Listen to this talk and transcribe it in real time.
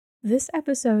This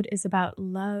episode is about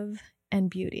love and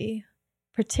beauty,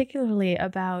 particularly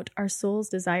about our soul's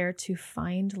desire to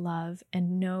find love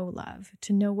and know love,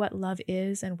 to know what love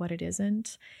is and what it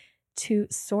isn't, to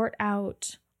sort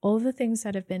out all the things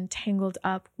that have been tangled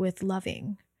up with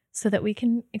loving so that we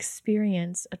can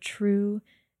experience a true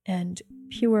and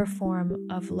pure form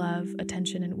of love,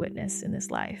 attention, and witness in this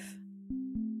life.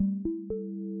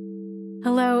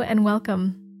 Hello and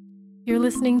welcome. You're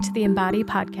listening to the Embody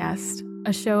Podcast,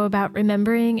 a show about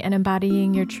remembering and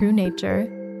embodying your true nature,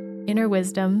 inner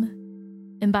wisdom,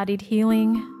 embodied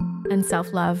healing, and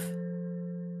self-love.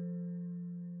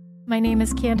 My name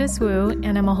is Candace Wu,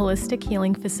 and I'm a holistic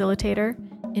healing facilitator,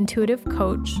 intuitive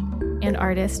coach, and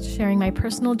artist sharing my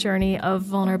personal journey of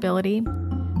vulnerability,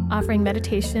 offering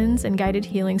meditations and guided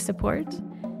healing support,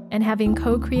 and having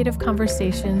co-creative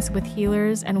conversations with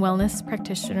healers and wellness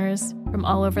practitioners from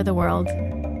all over the world.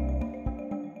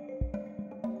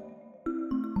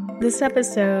 This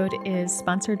episode is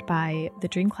sponsored by the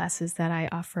dream classes that I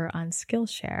offer on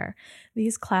Skillshare.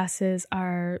 These classes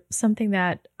are something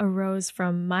that arose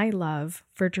from my love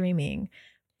for dreaming.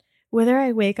 Whether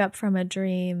I wake up from a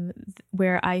dream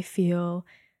where I feel,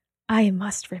 I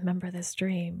must remember this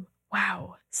dream.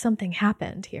 Wow, something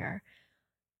happened here,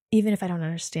 even if I don't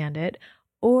understand it.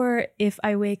 Or if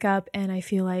I wake up and I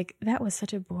feel like that was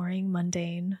such a boring,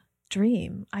 mundane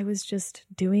dream. I was just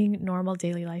doing normal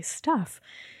daily life stuff.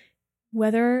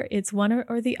 Whether it's one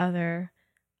or the other,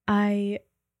 I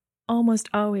almost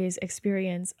always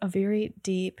experience a very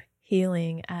deep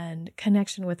healing and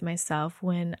connection with myself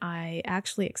when I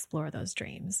actually explore those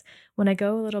dreams. When I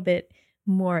go a little bit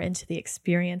more into the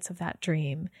experience of that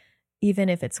dream, even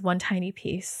if it's one tiny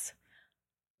piece,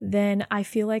 then I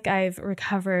feel like I've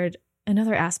recovered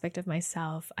another aspect of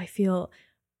myself. I feel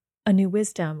a new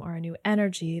wisdom or a new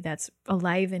energy that's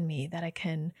alive in me that I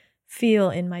can feel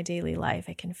in my daily life.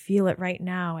 I can feel it right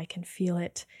now. I can feel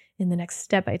it in the next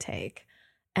step I take.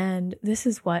 And this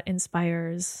is what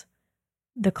inspires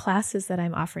the classes that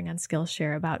I'm offering on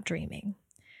Skillshare about dreaming.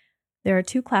 There are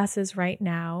 2 classes right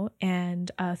now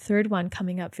and a third one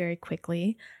coming up very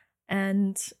quickly.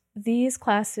 And these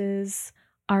classes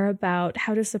are about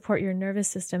how to support your nervous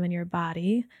system and your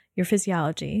body, your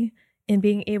physiology, in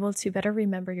being able to better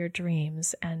remember your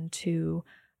dreams and to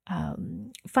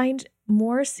find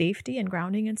more safety and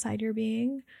grounding inside your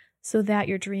being so that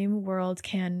your dream world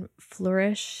can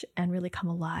flourish and really come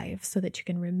alive so that you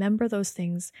can remember those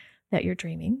things that you're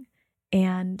dreaming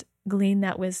and glean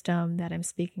that wisdom that I'm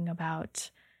speaking about.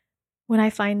 When I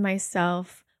find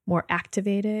myself more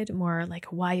activated, more like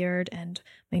wired, and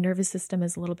my nervous system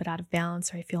is a little bit out of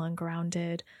balance, or I feel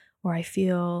ungrounded, or I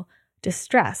feel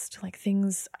distressed, like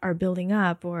things are building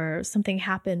up, or something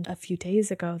happened a few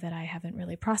days ago that I haven't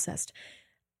really processed.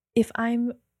 If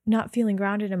I'm not feeling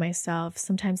grounded in myself,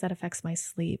 sometimes that affects my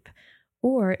sleep,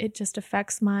 or it just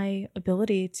affects my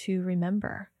ability to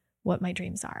remember what my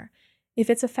dreams are.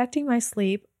 If it's affecting my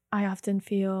sleep, I often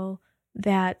feel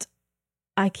that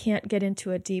I can't get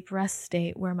into a deep rest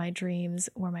state where my dreams,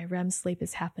 where my REM sleep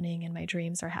is happening and my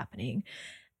dreams are happening.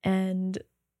 And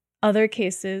other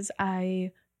cases,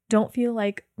 I don't feel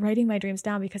like writing my dreams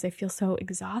down because I feel so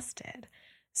exhausted.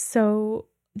 So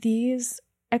these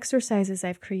exercises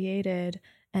I've created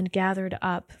and gathered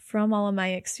up from all of my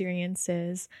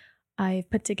experiences, I've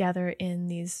put together in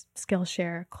these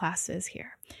Skillshare classes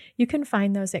here. You can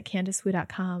find those at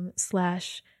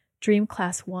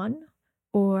candacewu.com/dreamclass1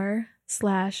 or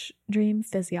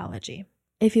 /dreamphysiology.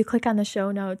 If you click on the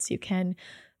show notes, you can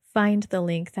find the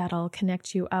link that'll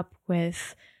connect you up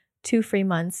with 2 free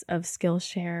months of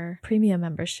Skillshare premium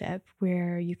membership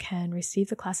where you can receive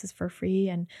the classes for free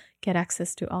and get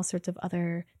access to all sorts of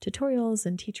other tutorials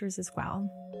and teachers as well.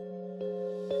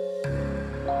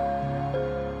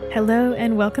 Hello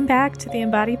and welcome back to the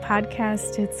Embody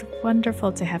Podcast. It's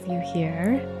wonderful to have you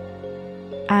here.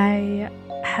 I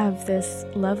have this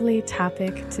lovely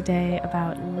topic today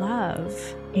about love,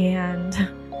 and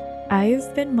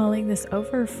I've been mulling this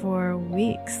over for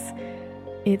weeks.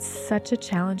 It's such a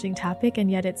challenging topic,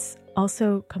 and yet it's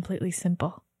also completely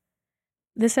simple.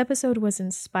 This episode was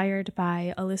inspired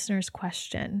by a listener's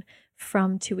question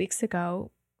from 2 weeks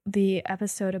ago, the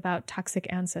episode about toxic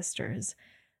ancestors.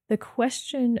 The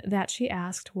question that she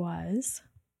asked was,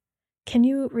 can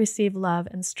you receive love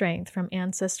and strength from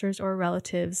ancestors or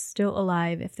relatives still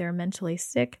alive if they're mentally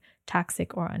sick,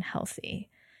 toxic, or unhealthy?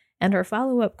 And her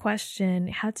follow-up question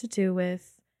had to do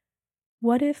with,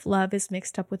 what if love is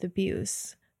mixed up with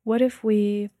abuse? What if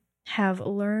we have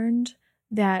learned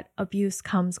that abuse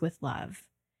comes with love?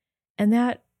 And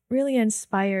that really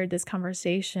inspired this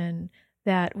conversation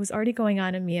that was already going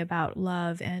on in me about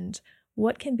love and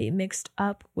what can be mixed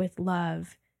up with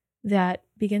love that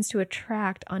begins to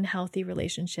attract unhealthy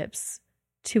relationships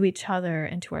to each other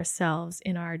and to ourselves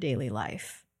in our daily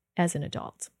life as an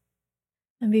adult.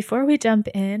 And before we jump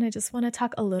in, I just want to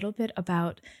talk a little bit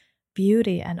about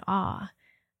beauty and awe.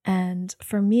 And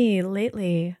for me,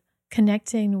 lately,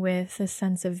 connecting with a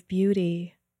sense of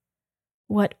beauty,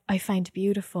 what I find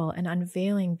beautiful and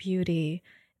unveiling beauty,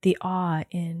 the awe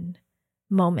in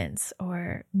moments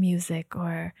or music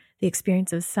or the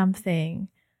experience of something,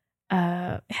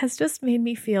 has just made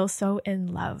me feel so in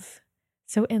love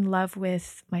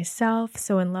with myself,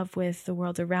 so in love with the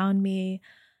world around me.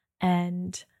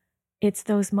 And it's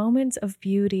those moments of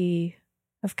beauty,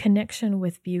 of connection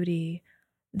with beauty,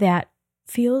 that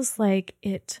feels like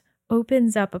it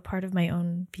opens up a part of my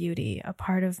own beauty, a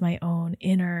part of my own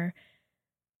inner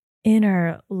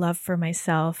love for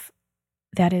myself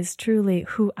that is truly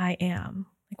who I am,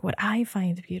 like what I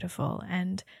find beautiful.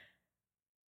 And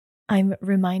I'm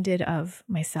reminded of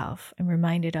myself. I'm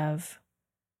reminded of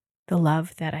the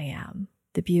love that I am,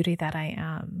 the beauty that I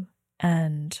am,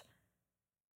 and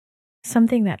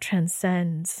something that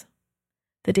transcends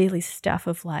the daily stuff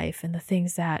of life and the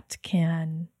things that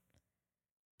can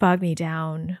bog me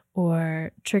down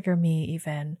or trigger me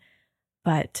even,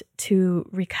 but to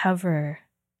recover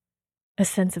a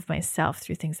sense of myself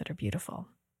through things that are beautiful.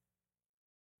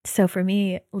 So for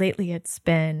me, lately it's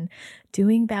been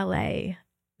doing ballet.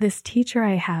 This teacher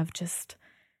I have just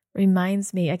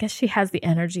reminds me, I guess she has the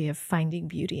energy of finding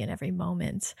beauty in every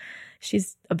moment.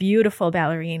 She's a beautiful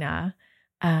ballerina.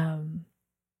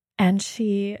 And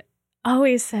she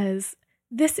always says,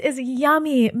 "This is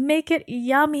yummy, make it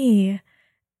yummy."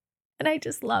 And I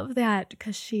just love that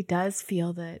because she does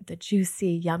feel the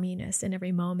juicy yumminess in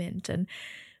every moment. And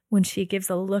when she gives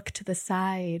a look to the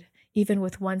side, even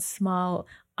with one small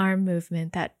arm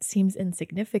movement that seems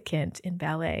insignificant in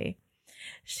ballet,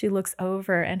 she looks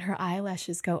over and her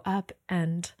eyelashes go up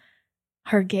and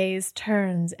her gaze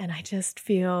turns, and I just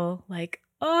feel like,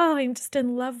 oh, I'm just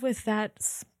in love with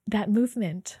that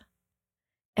movement.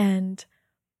 And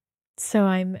so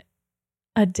I'm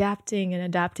adapting and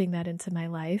adopting that into my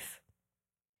life.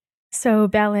 So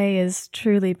ballet is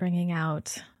truly bringing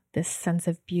out this sense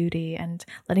of beauty and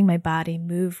letting my body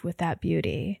move with that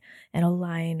beauty and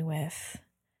align with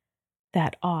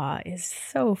that awe is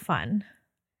so fun.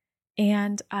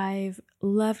 And I've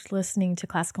loved listening to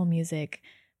classical music.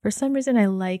 For some reason, I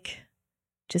like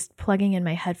just plugging in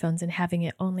my headphones and having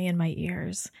it only in my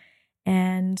ears.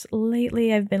 And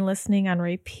lately, I've been listening on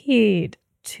repeat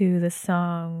to the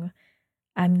song,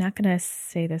 I'm not going to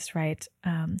say this right,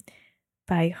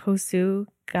 by Josu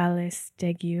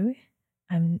Galestegui.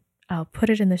 I'll put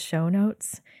it in the show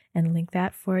notes and link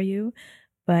that for you.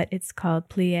 But it's called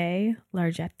Plie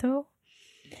Larghetto.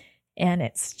 And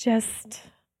it's just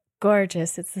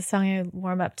gorgeous. It's the song I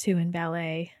warm up to in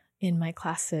ballet in my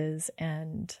classes,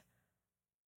 and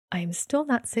I'm still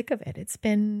not sick of it. It's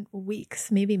been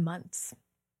weeks, maybe months,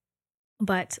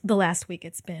 but the last week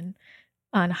it's been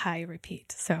on high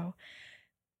repeat. So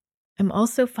I'm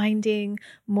also finding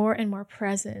more and more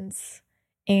presence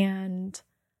and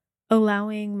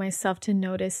allowing myself to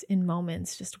notice in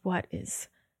moments just what is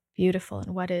beautiful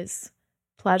and what is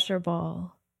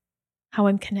pleasurable, how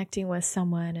I'm connecting with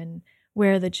someone and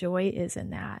where the joy is in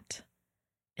that,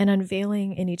 and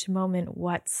unveiling in each moment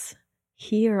what's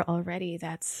here already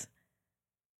that's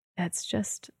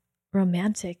just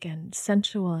romantic and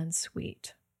sensual and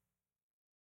sweet.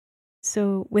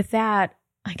 So with that,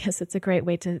 I guess it's a great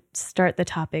way to start the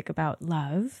topic about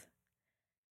love.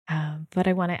 But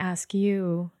I want to ask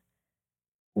you,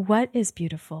 what is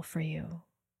beautiful for you?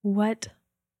 What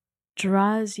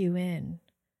draws you in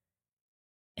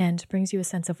and brings you a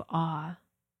sense of awe?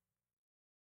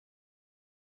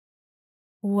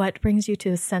 What brings you to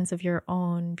a sense of your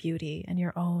own beauty and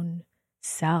your own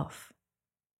self,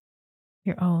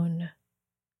 your own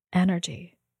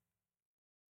energy?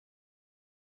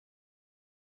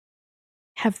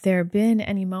 Have there been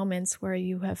any moments where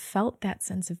you have felt that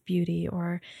sense of beauty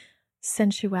or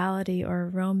sensuality or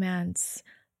romance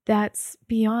that's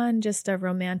beyond just a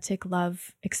romantic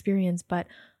love experience, but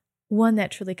one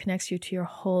that truly connects you to your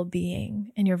whole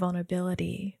being and your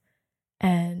vulnerability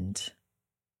and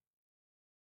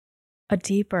a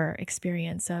deeper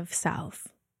experience of self?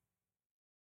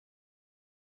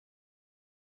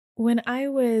 When I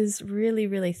was really,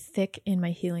 really thick in my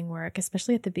healing work,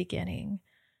 especially at the beginning,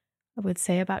 I would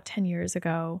say about 10 years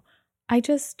ago, I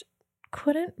just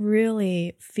couldn't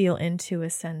really feel into a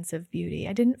sense of beauty.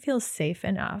 I didn't feel safe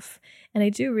enough. And I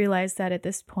do realize that at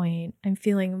this point, I'm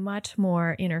feeling much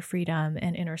more inner freedom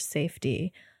and inner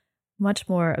safety, much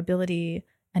more ability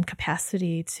and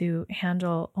capacity to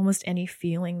handle almost any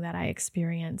feeling that I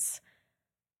experience,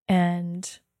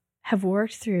 and have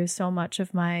worked through so much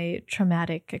of my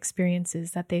traumatic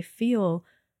experiences that they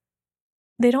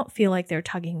don't feel like they're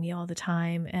tugging me all the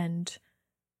time, and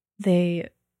they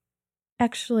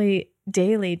actually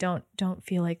daily don't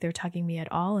feel like they're tugging me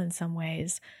at all in some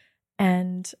ways.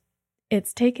 And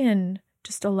it's taken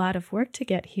just a lot of work to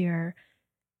get here,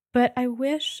 but I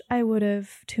wish I would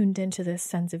have tuned into this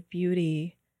sense of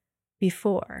beauty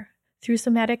before, through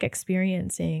somatic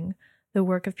experiencing, the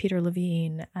work of Peter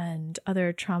Levine and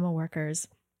other trauma workers,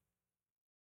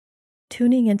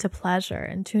 tuning into pleasure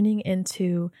and tuning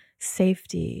into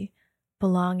safety,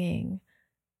 belonging,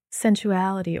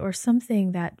 sensuality, or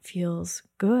something that feels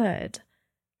good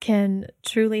can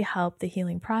truly help the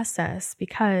healing process,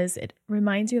 because it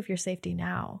reminds you of your safety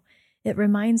now. It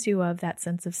reminds you of that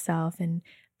sense of self and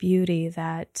beauty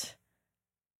that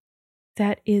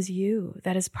is you,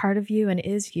 that is part of you and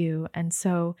is you. And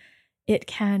so it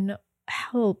can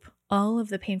help all of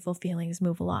the painful feelings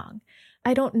move along.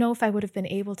 I don't know if I would have been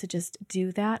able to just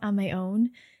do that on my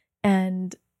own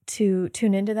and to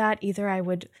tune into that. Either I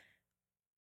would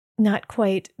not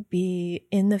quite be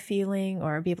in the feeling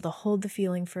or be able to hold the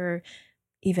feeling for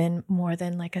even more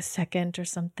than like a second or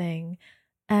something.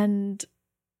 And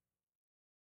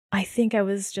I think I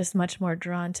was just much more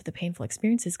drawn to the painful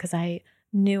experiences because I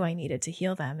knew I needed to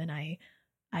heal them, and I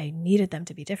needed them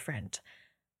to be different.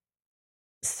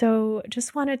 So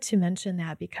just wanted to mention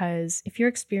that, because if you're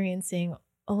experiencing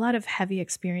a lot of heavy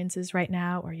experiences right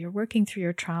now, or you're working through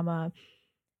your trauma,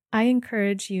 I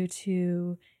encourage you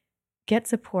to get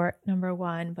support, number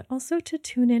one, but also to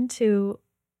tune into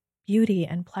beauty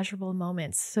and pleasurable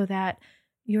moments so that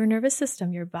your nervous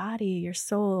system, your body, your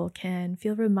soul can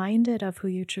feel reminded of who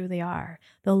you truly are,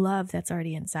 the love that's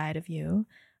already inside of you,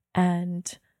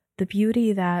 and the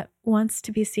beauty that wants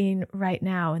to be seen right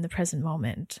now in the present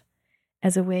moment,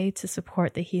 as a way to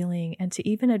support the healing and to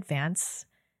even advance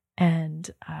and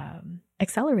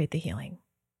accelerate the healing.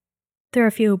 There are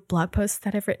a few blog posts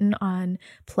that I've written on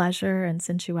pleasure and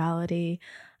sensuality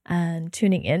and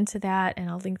tuning into that, and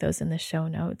I'll link those in the show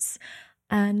notes.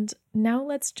 And now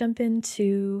let's jump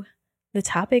into the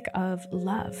topic of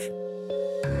love.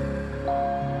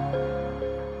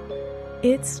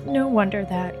 It's no wonder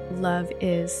that love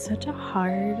is such a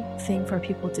hard thing for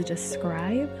people to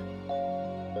describe,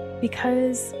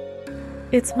 because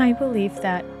it's my belief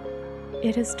that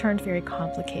it has turned very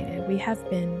complicated. We have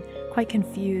been quite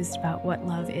confused about what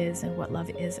love is and what love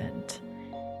isn't.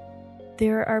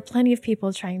 There are plenty of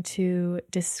people trying to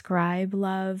describe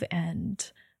love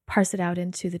and parse it out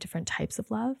into the different types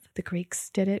of love. The Greeks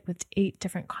did it with 8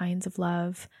 different kinds of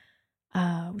love,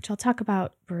 which I'll talk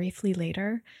about briefly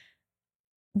later.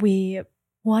 We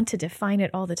want to define it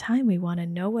all the time. We want to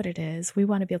know what it is. We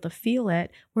want to be able to feel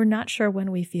it. We're not sure when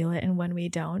we feel it and when we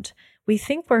don't. We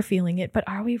think we're feeling it, but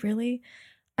are we really?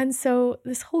 And so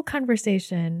this whole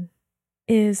conversation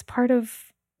is part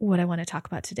of what I want to talk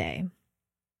about today.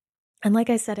 And like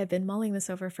I said, I've been mulling this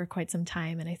over for quite some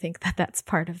time, and I think that that's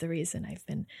part of the reason I've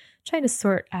been trying to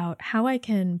sort out how I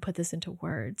can put this into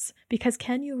words. Because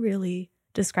can you really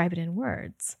describe it in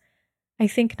words? I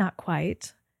think not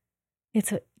quite.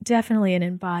 It's definitely an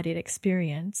embodied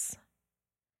experience.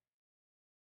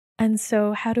 And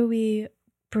so how do we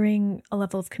bring a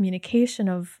level of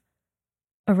communication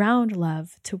around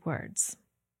love to words?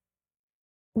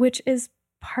 Which is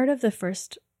part of the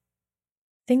first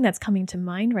thing that's coming to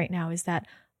mind right now, is that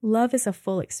love is a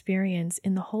full experience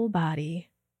in the whole body.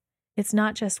 It's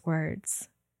not just words.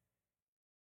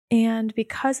 And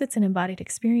because it's an embodied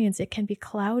experience, it can be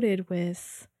clouded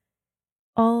with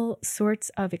all sorts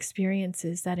of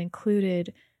experiences that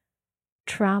included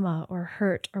trauma or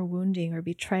hurt or wounding or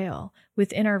betrayal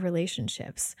within our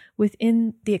relationships,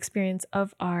 within the experience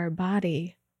of our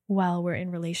body while we're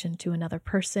in relation to another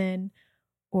person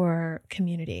or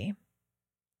community.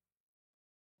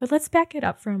 But let's back it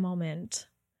up for a moment.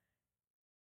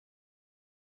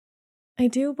 I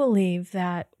do believe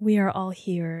that we are all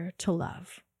here to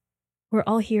love. We're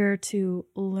all here to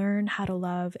learn how to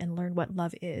love and learn what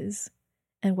love is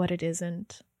and what it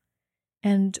isn't.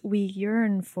 And we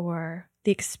yearn for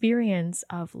the experience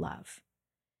of love.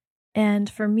 And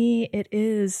for me, it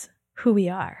is who we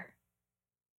are.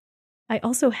 I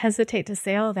also hesitate to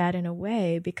say all that in a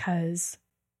way because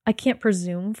I can't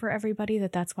presume for everybody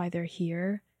that that's why they're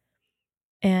here.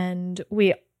 And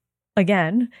we,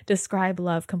 again, describe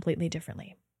love completely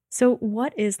differently. So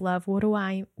what is love? What do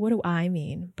I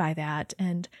mean by that?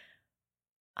 And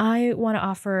I want to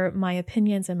offer my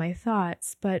opinions and my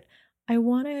thoughts, but I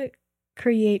want to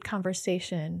create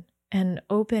conversation and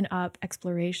open up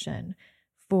exploration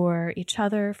for each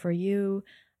other, for you,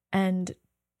 and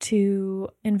to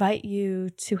invite you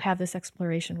to have this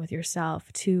exploration with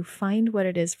yourself, to find what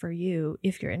it is for you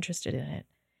if you're interested in it,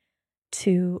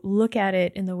 to look at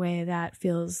it in the way that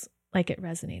feels like it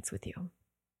resonates with you.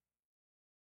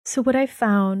 So what I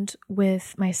found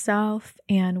with myself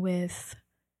and with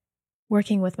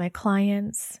working with my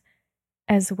clients,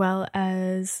 as well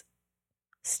as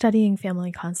studying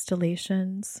family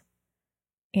constellations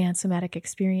and somatic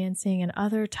experiencing and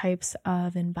other types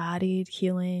of embodied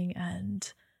healing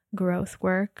and growth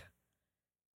work,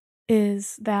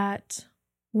 is that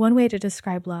one way to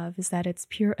describe love is that it's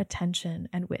pure attention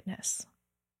and witness.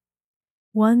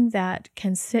 One that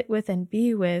can sit with and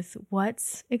be with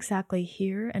what's exactly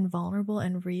here and vulnerable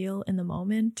and real in the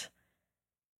moment.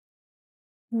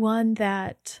 One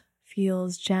that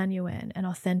feels genuine and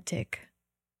authentic,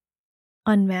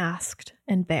 unmasked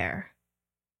and bare.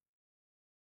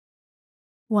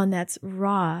 One that's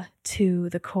raw to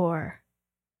the core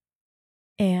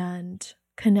and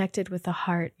connected with the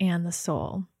heart and the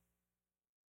soul.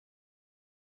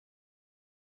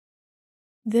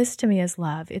 This to me is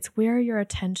love. It's where your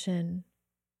attention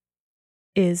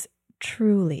is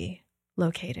truly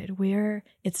located, where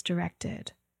it's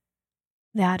directed.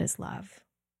 That is love.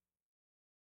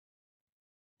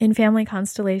 In family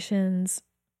constellations,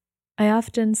 I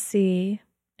often see,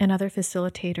 and other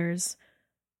facilitators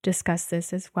discuss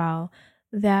this as well,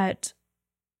 that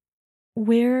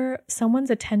where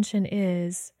someone's attention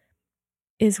is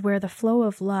where the flow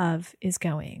of love is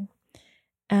going.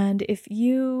 And if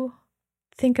you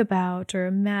think about or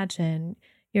imagine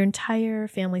your entire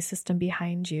family system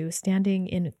behind you, standing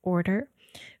in order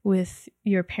with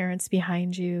your parents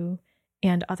behind you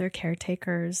and other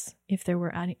caretakers, if there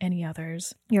were any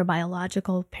others, your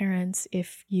biological parents,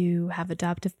 if you have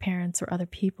adoptive parents or other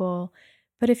people.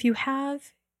 But if you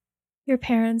have your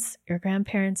parents, your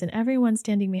grandparents, and everyone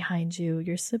standing behind you,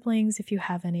 your siblings, if you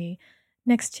have any,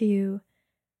 next to you,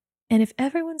 and if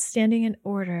everyone's standing in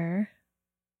order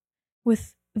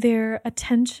with their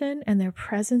attention and their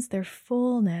presence, their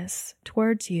fullness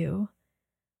towards you,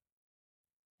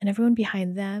 and everyone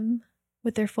behind them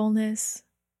with their fullness,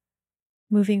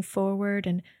 moving forward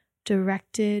and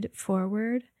directed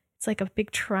forward, it's like a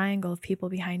big triangle of people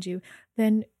behind you,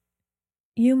 then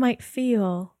you might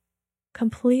feel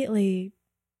completely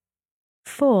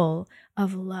full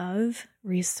of love,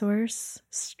 resource,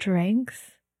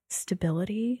 strength,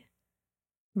 stability,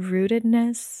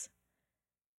 rootedness,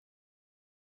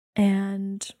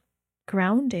 and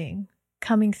grounding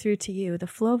coming through to you. The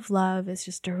flow of love is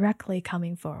just directly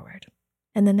coming forward.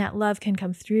 And then that love can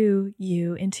come through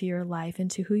you into your life,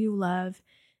 into who you love,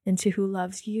 into who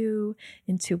loves you,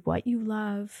 into what you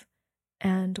love,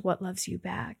 and what loves you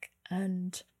back.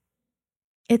 And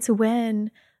it's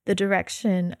when the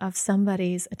direction of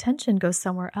somebody's attention goes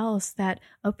somewhere else that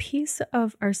a piece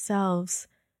of ourselves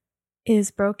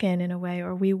is broken in a way,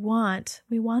 or we want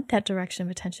that direction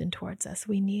of attention towards us.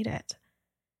 We need it.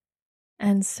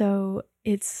 And so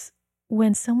it's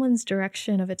when someone's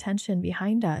direction of attention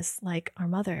behind us, like our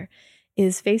mother,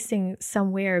 is facing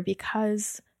somewhere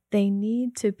because they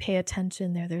need to pay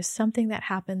attention there. There's something that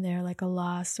happened there, like a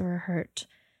loss or a hurt,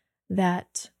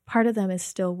 that part of them is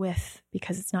still with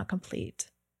because it's not complete.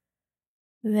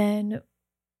 Then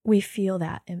we feel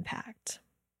that impact.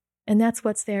 And that's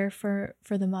what's there for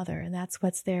the mother, and that's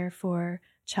what's there for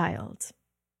child.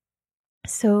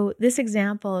 So this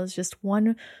example is just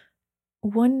one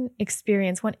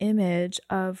experience, one image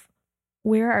of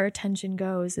where our attention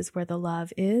goes is where the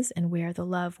love is and where the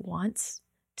love wants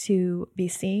to be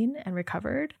seen and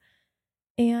recovered.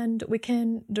 And we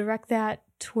can direct that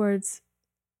towards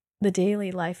the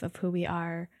daily life of who we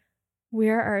are.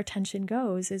 Where our attention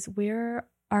goes is where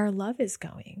our love is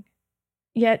going.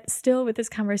 Yet still with this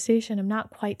conversation, I'm not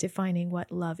quite defining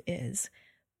what love is,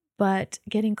 but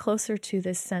getting closer to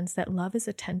this sense that love is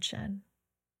attention.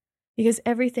 Because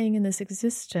everything in this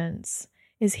existence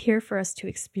is here for us to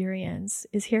experience,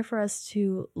 is here for us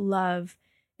to love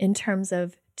in terms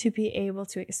of to be able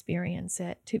to experience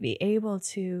it, to be able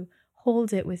to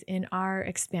hold it within our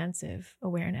expansive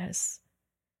awareness.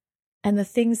 And the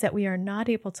things that we are not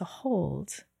able to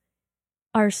hold,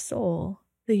 our soul,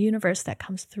 the universe that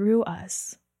comes through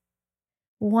us,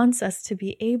 wants us to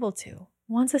be able to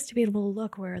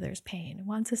look where there's pain,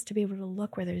 wants us to be able to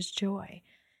look where there's joy,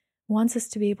 wants us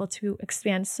to be able to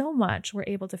expand so much we're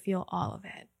able to feel all of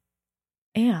it.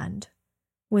 And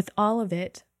with all of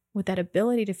it, with that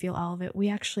ability to feel all of it, we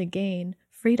actually gain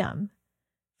freedom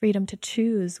to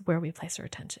choose where we place our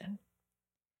attention.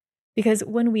 Because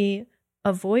when we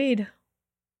avoid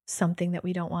something that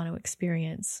we don't want to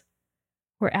experience,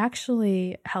 we're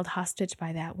actually held hostage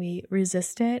by that. We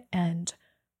resist it, and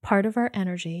part of our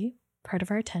energy, part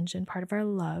of our attention, part of our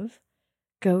love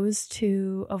goes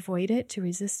to avoid it, to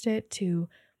resist it, to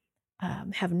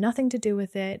have nothing to do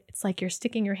with it. It's like you're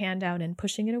sticking your hand out and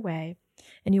pushing it away,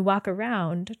 and you walk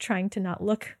around trying to not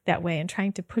look that way and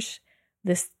trying to push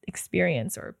this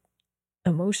experience or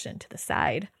emotion to the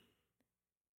side.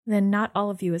 Then not all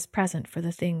of you is present for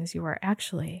the things you are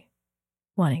actually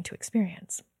wanting to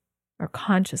experience, or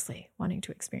consciously wanting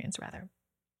to experience, rather.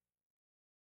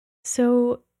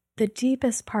 So the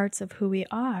deepest parts of who we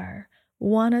are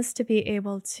want us to be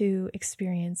able to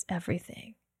experience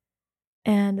everything.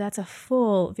 And that's a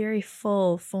full, very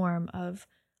full form of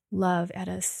love at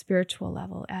a spiritual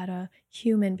level, at a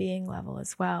human being level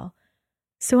as well.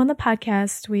 So on the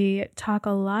podcast, we talk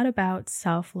a lot about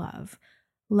self-love,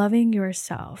 loving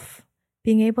yourself,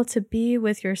 being able to be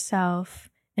with yourself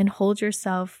and hold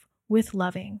yourself with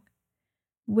loving,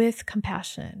 with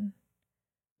compassion,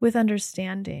 with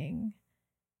understanding,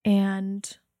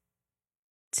 and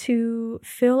to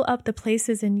fill up the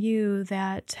places in you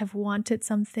that have wanted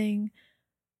something,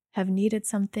 have needed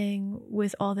something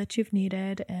with all that you've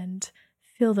needed, and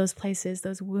fill those places,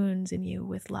 those wounds in you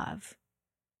with love,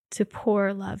 to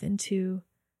pour love into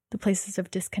the places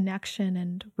of disconnection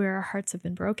and where our hearts have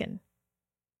been broken.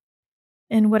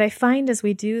 And what I find as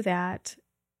we do that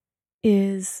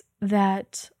is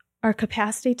that our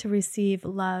capacity to receive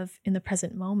love in the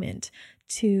present moment,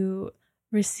 to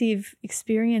receive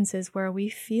experiences where we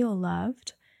feel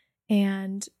loved,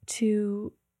 and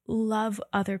to love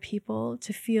other people,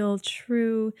 to feel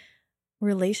true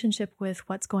relationship with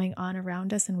what's going on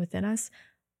around us and within us,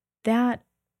 that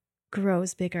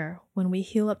grows bigger when we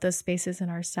heal up those spaces in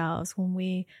ourselves, when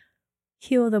we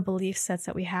heal the belief sets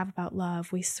that we have about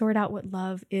love, we sort out what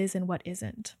love is and what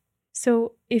isn't.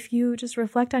 So if you just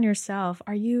reflect on yourself,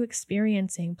 are you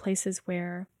experiencing places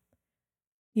where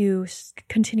you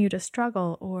continue to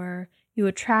struggle, or you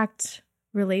attract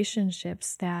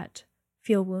relationships that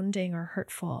feel wounding or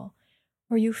hurtful,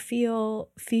 or you feel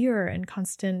fear and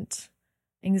constant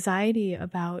anxiety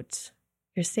about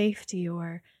your safety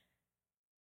or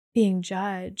being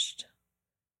judged?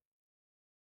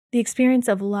 The experience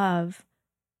of love,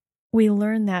 we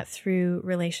learn that through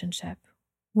relationship.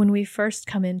 When we first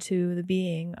come into the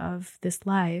being of this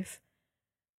life,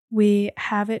 we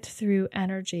have it through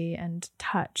energy and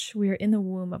touch. We are in the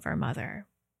womb of our mother.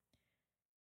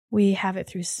 We have it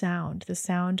through sound, the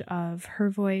sound of her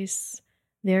voice,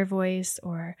 their voice,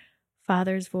 or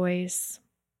father's voice,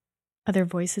 other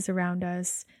voices around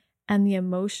us, and the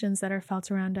emotions that are felt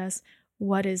around us,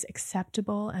 what is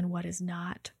acceptable and what is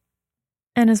not.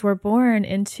 And as we're born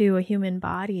into a human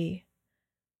body,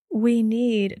 we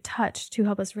need touch to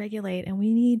help us regulate, and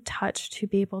we need touch to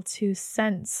be able to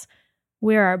sense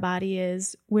where our body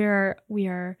is, where we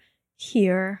are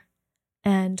here,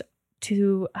 and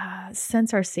to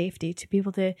sense our safety, to be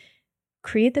able to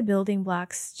create the building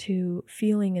blocks to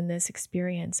feeling in this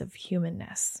experience of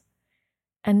humanness.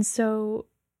 And so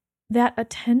that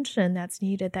attention that's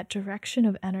needed, that direction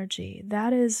of energy,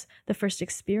 that is the first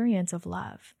experience of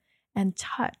love. And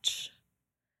touch,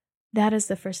 that is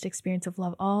the first experience of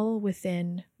love, all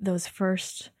within those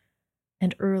first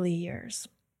and early years.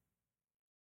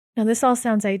 Now, this all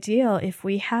sounds ideal if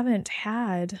we haven't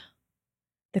had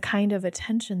the kind of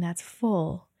attention that's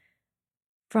full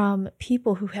from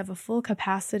people who have a full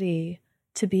capacity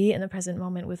to be in the present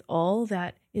moment with all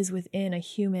that is within a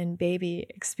human baby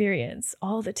experience,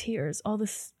 all the tears, all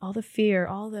the fear,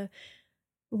 all the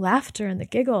laughter and the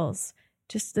giggles,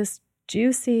 just this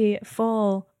juicy,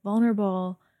 full,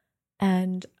 vulnerable,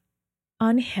 and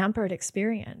unhampered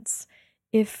experience.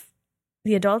 If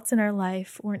the adults in our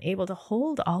life weren't able to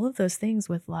hold all of those things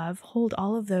with love, hold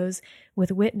all of those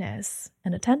with witness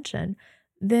and attention,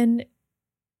 then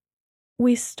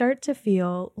we start to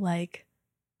feel like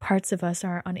parts of us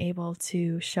are unable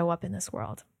to show up in this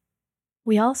world.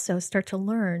 We also start to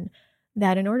learn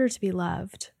that in order to be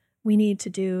loved, we need to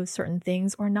do certain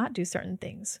things or not do certain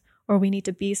things, or we need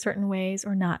to be certain ways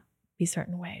or not be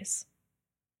certain ways.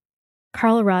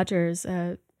 Carl Rogers,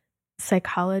 a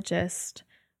psychologist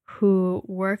who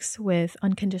works with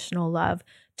unconditional love,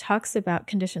 talks about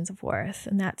conditions of worth,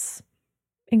 and that's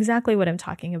exactly what I'm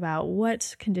talking about.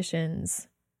 What conditions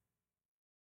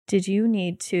did you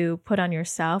need to put on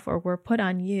yourself, or were put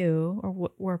on you,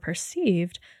 or were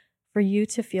perceived for you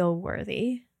to feel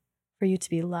worthy, for you to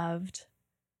be loved,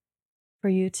 for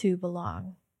you to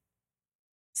belong?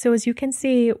 So as you can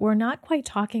see, we're not quite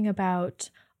talking about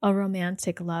a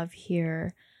romantic love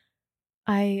here.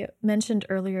 I mentioned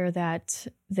earlier that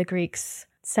the Greeks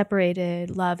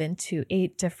separated love into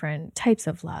 8 different types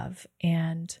of love.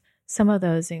 And some of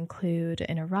those include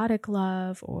an erotic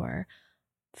love or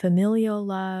familial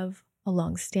love, a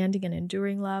long-standing and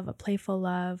enduring love, a playful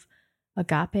love,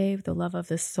 agape, the love of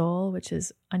the soul, which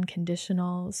is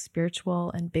unconditional,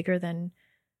 spiritual, and bigger than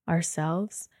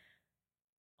ourselves.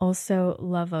 Also,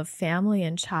 love of family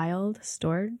and child,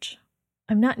 storge.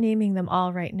 I'm not naming them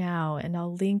all right now, and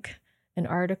I'll link an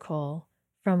article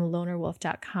from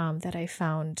lonerwolf.com that I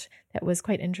found that was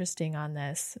quite interesting on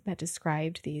this, that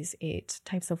described these 8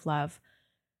 types of love.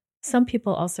 Some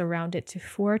people also round it to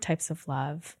 4 types of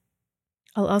love.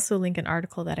 I'll also link an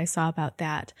article that I saw about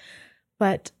that.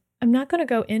 But I'm not going to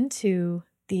go into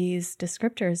these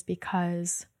descriptors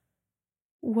because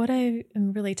what I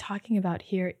am really talking about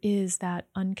here is that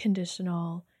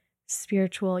unconditional,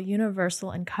 spiritual,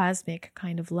 universal, and cosmic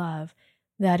kind of love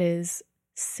that is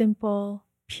simple,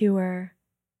 pure,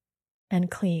 and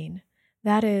clean.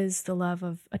 That is the love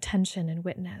of attention and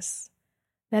witness.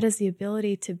 That is the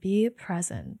ability to be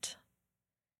present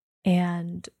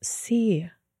and see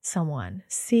someone,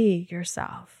 see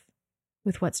yourself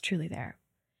with what's truly there.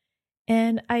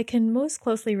 And I can most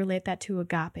closely relate that to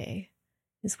agape,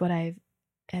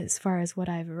 as far as what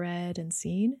I've read and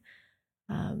seen.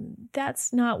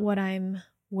 That's not what I'm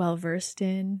well versed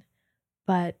in,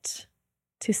 but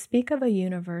to speak of a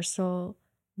universal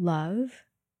love,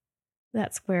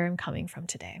 that's where I'm coming from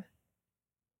today.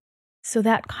 So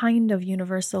that kind of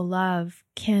universal love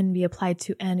can be applied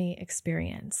to any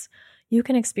experience. You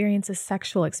can experience a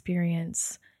sexual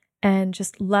experience and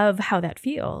just love how that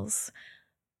feels.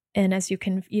 And as you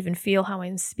can even feel how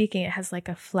I'm speaking, it has like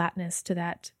a flatness to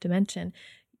that dimension.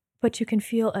 But you can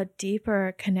feel a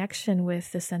deeper connection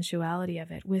with the sensuality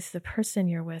of it, with the person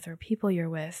you're with or people you're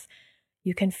with.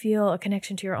 You can feel a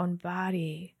connection to your own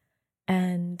body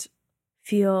and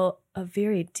feel a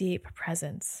very deep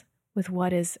presence with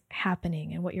what is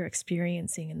happening and what you're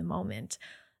experiencing in the moment.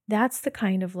 That's the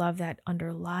kind of love that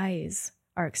underlies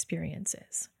our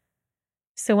experiences.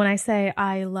 So when I say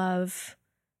I love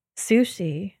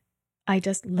sushi, I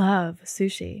just love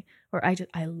sushi, or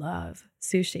I love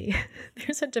sushi.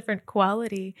 There's a different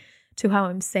quality to how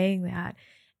I'm saying that,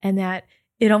 and that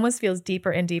it almost feels deeper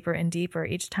and deeper and deeper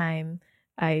each time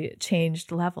I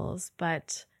changed levels.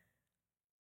 But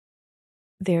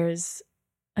there's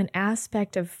an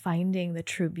aspect of finding the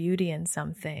true beauty in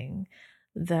something,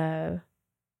 the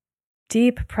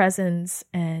deep presence,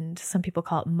 and some people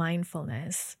call it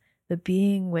mindfulness, the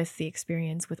being with the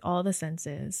experience with all the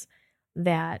senses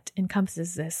that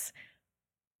encompasses this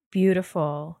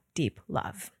beautiful, deep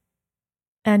love.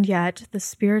 And yet the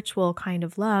spiritual kind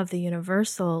of love, the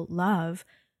universal love,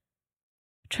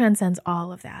 transcends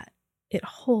all of that. It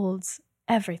holds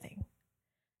everything.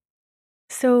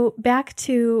 So back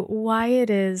to why it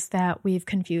is that we've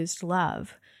confused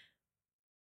love.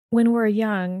 When we're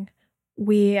young,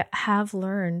 we have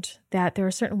learned that there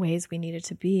are certain ways we needed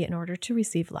to be in order to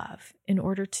receive love, in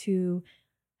order to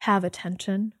have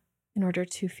attention, in order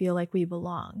to feel like we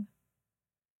belong.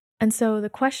 And so the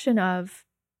question of,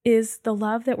 is the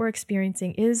love that we're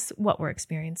experiencing, is what we're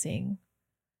experiencing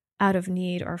out of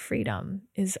need or freedom,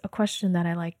 is a question that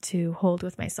I like to hold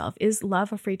with myself. Is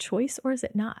love a free choice or is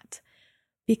it not?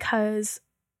 Because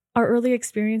our early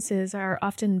experiences are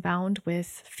often bound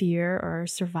with fear or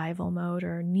survival mode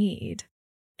or need.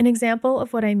 An example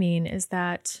of what I mean is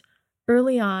that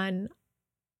early on,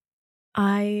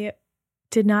 I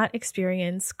did not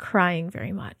experience crying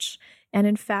very much. And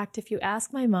in fact, if you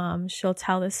ask my mom, she'll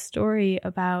tell this story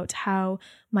about how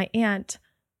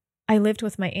I lived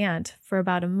with my aunt for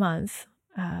about a month.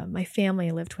 My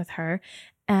family lived with her.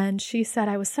 And she said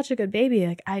I was such a good baby,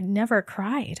 like I never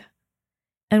cried.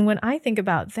 And when I think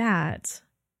about that,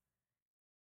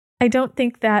 I don't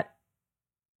think that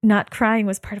not crying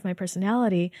was part of my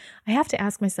personality. I have to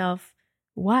ask myself,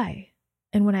 why?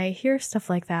 And when I hear stuff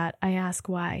like that, I ask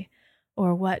why,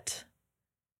 or what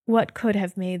could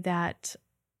have made that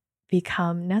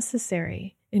become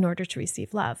necessary in order to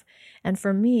receive love. And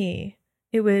for me,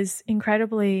 it was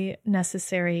incredibly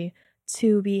necessary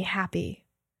to be happy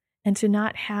and to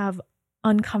not have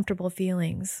uncomfortable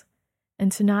feelings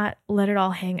and to not let it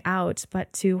all hang out,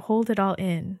 but to hold it all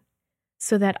in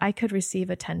so that I could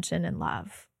receive attention and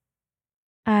love.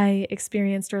 I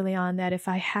experienced early on that if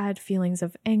I had feelings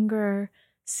of anger,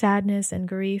 sadness, and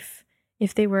grief,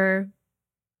 if they were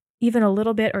even a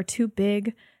little bit or too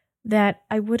big, that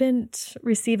I wouldn't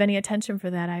receive any attention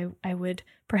for that. I would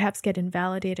perhaps get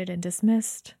invalidated and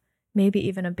dismissed, maybe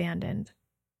even abandoned.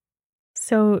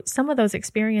 So some of those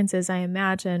experiences, I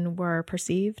imagine, were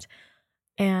perceived,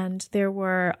 and there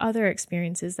were other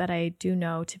experiences that I do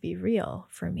know to be real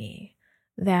for me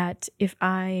that if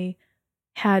I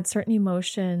had certain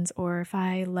emotions or if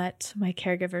I let my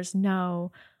caregivers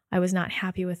know I was not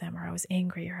happy with them or I was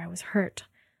angry or I was hurt,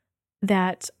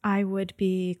 that I would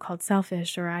be called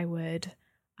selfish or I would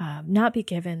not be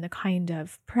given the kind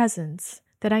of presence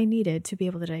that I needed to be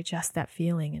able to digest that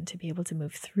feeling and to be able to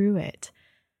move through it.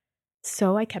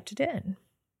 So I kept it in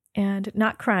and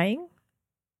not crying,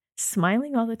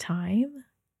 smiling all the time,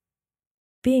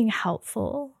 being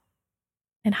helpful,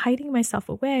 and hiding myself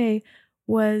away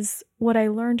was what I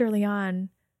learned early on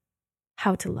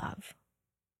how to love.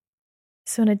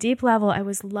 So, on a deep level, I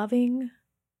was loving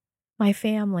my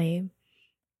family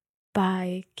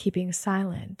by keeping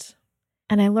silent.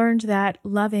 And I learned that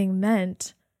loving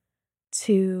meant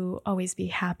to always be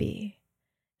happy.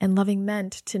 And loving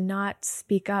meant to not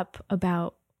speak up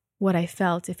about what I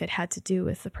felt if it had to do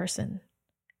with the person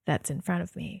that's in front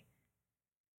of me,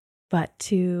 but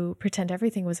to pretend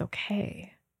everything was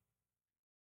okay.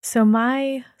 So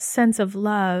my sense of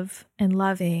love and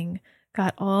loving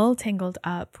got all tangled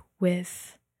up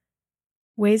with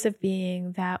ways of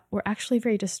being that were actually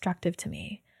very destructive to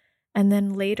me, and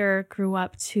then later grew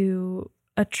up to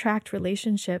attract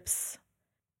relationships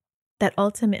that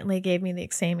ultimately gave me the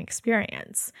same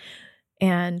experience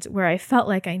and where I felt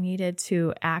like I needed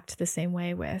to act the same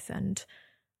way with. And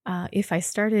if I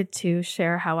started to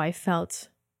share how I felt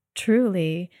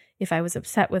truly, if I was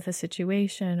upset with a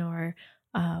situation or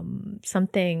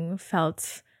something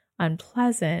felt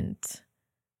unpleasant,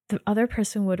 the other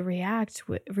person would react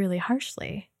really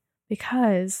harshly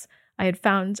because I had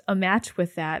found a match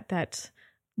with that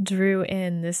drew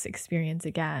in this experience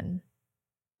again.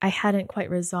 I hadn't quite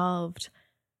resolved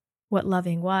what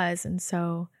loving was, and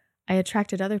so I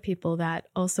attracted other people that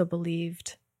also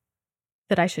believed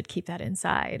that I should keep that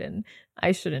inside and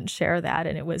I shouldn't share that,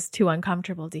 and it was too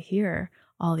uncomfortable to hear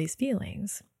all these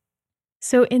feelings.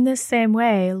 So in this same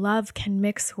way, love can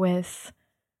mix with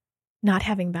not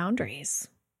having boundaries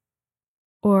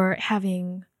or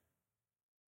having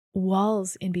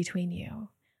walls in between you.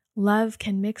 Love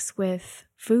can mix with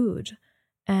food,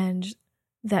 and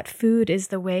that food is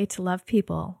the way to love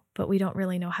people, but we don't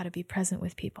really know how to be present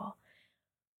with people.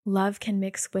 Love can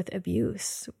mix with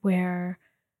abuse, where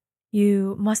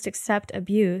you must accept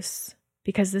abuse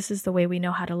because this is the way we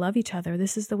know how to love each other.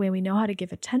 This is the way we know how to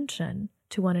give attention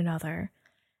to one another,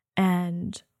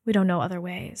 and we don't know other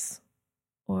ways,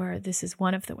 or this is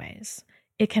one of the ways.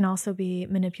 It can also be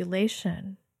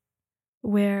manipulation,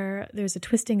 where there's a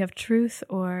twisting of truth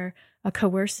or a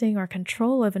coercing or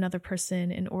control of another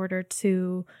person in order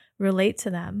to relate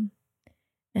to them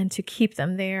and to keep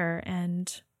them there.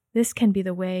 And this can be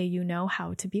the way you know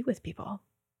how to be with people.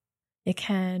 It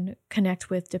can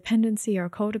connect with dependency or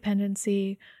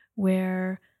codependency,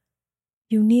 where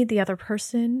you need the other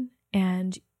person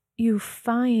and you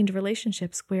find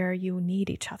relationships where you need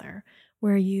each other,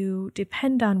 where you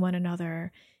depend on one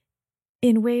another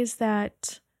in ways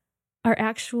that are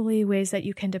actually ways that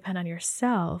you can depend on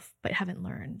yourself but haven't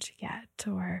learned yet,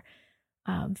 or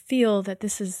feel that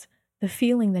this is the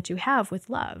feeling that you have with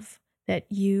love, that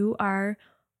you are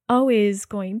always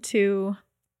going to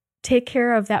take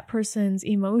care of that person's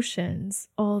emotions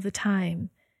all the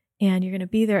time, and you're going to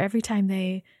be there every time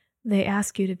they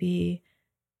ask you to be,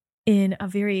 in a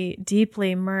very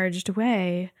deeply merged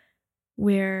way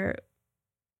where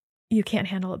you can't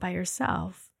handle it by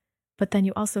yourself. But then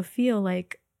you also feel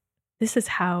like this is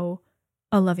how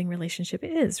a loving relationship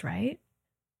is, right?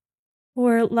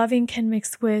 Or loving can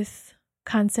mix with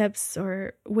concepts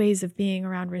or ways of being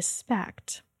around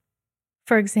respect.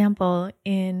 For example,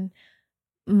 in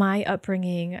my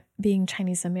upbringing, being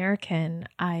Chinese American,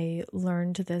 I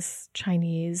learned this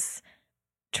Chinese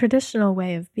traditional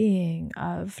way of being,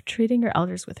 of treating your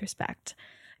elders with respect.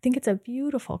 I think it's a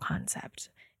beautiful concept.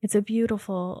 It's a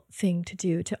beautiful thing to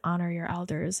do, to honor your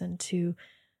elders and to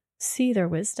see their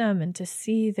wisdom and to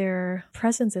see their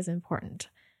presence as important.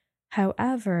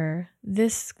 However,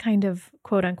 this kind of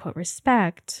quote unquote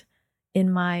respect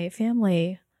in my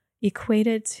family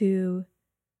equated to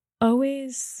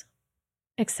always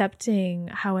accepting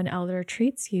how an elder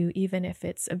treats you, even if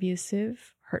it's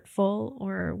abusive, hurtful,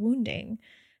 or wounding.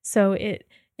 So it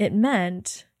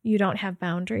meant you don't have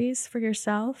boundaries for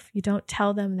yourself. You don't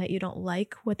tell them that you don't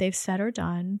like what they've said or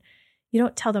done. You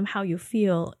don't tell them how you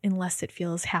feel unless it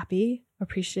feels happy,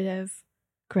 appreciative,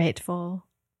 grateful,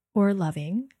 or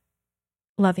loving.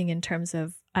 Loving in terms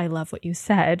of, I love what you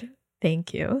said,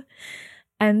 thank you.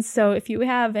 And so if you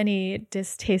have any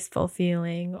distasteful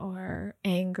feeling or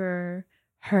anger,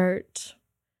 hurt,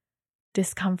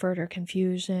 discomfort or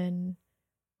confusion,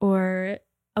 or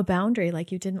a boundary,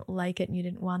 like you didn't like it and you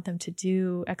didn't want them to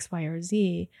do X, Y, or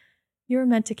Z, you're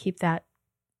meant to keep that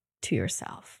to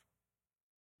yourself.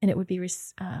 And it would be,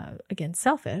 again,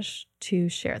 selfish to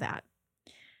share that.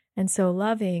 And so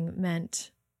loving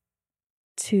meant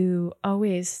to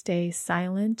always stay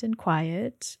silent and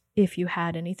quiet if you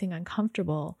had anything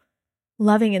uncomfortable.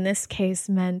 Loving in this case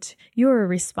meant you were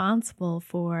responsible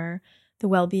for the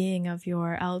well-being of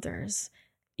your elders.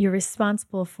 You're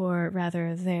responsible for,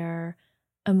 rather, their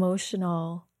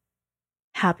emotional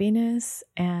happiness,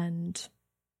 and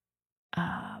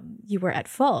you were at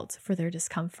fault for their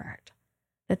discomfort,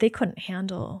 that they couldn't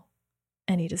handle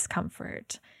any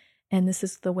discomfort. And this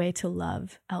is the way to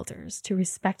love elders, to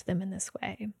respect them in this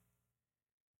way.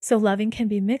 So loving can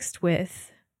be mixed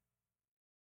with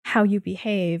how you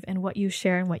behave and what you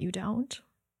share and what you don't.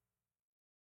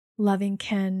 Loving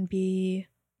can be,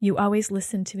 you always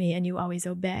listen to me and you always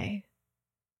obey,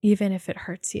 even if it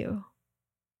hurts you.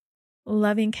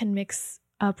 Loving can mix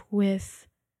up with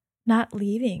not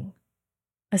leaving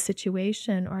a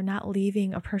situation or not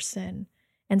leaving a person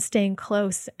and staying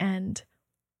close and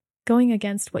going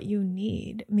against what you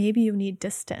need. Maybe you need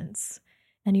distance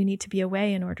and you need to be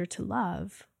away in order to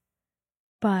love,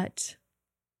 but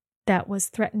that was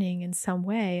threatening in some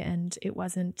way and it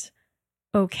wasn't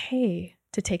okay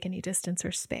to take any distance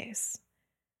or space.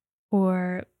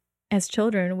 Or as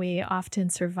children, we often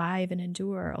survive and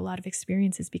endure a lot of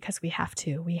experiences because we have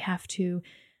to. We have to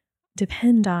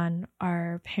depend on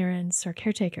our parents or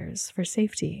caretakers for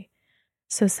safety.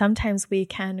 So sometimes we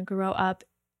can grow up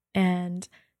and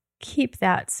keep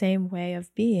that same way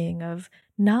of being, of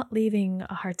not leaving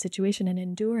a hard situation and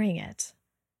enduring it,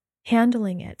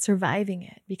 handling it, surviving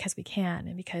it because we can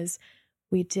and because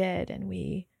we did, and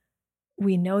we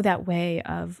know that way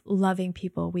of loving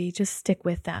people. We just stick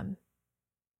with them,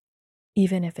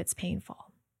 even if it's painful.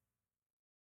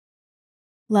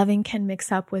 Loving can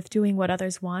mix up with doing what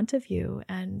others want of you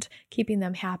and keeping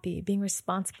them happy, being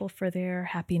responsible for their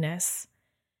happiness,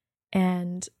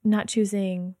 and not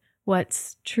choosing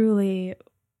what's truly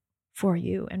for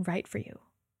you and right for you.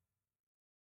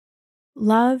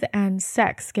 Love and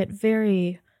sex get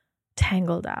very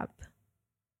tangled up.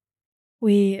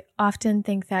 We often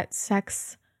think that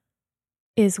sex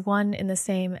is one and the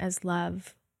same as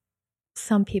love.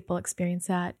 Some people experience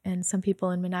that, and some people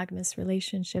in monogamous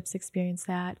relationships experience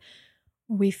that.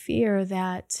 We fear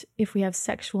that if we have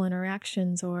sexual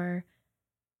interactions or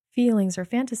feelings or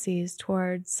fantasies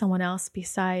towards someone else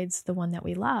besides the one that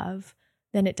we love,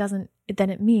 then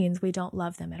it means we don't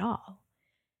love them at all.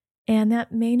 And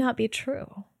that may not be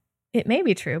true. It may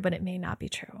be true, but it may not be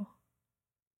true.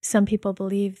 Some people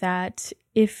believe that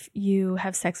if you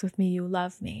have sex with me, you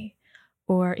love me.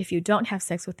 Or if you don't have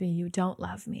sex with me, you don't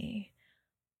love me.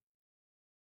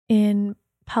 In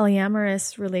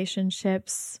polyamorous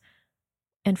relationships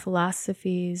and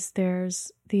philosophies,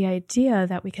 there's the idea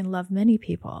that we can love many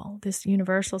people, this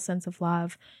universal sense of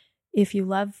love. If you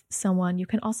love someone, you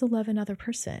can also love another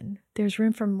person. There's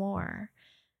room for more.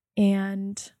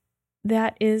 And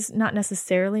that is not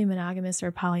necessarily monogamous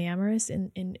or polyamorous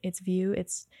in its view.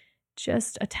 It's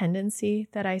just a tendency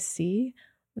that I see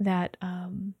that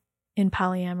in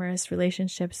polyamorous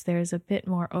relationships, there's a bit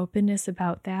more openness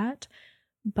about that.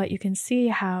 But you can see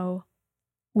how,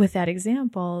 with that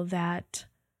example, that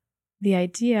the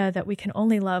idea that we can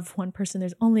only love one person,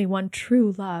 there's only one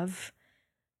true love,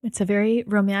 it's a very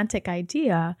romantic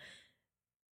idea.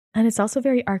 And it's also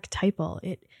very archetypal.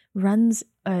 It runs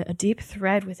a deep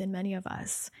thread within many of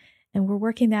us. And we're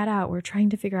working that out. We're trying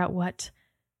to figure out what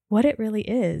it really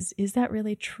is. Is that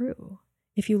really true?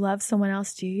 If you love someone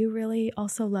else, do you really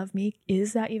also love me?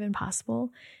 Is that even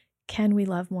possible? Can we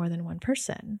love more than one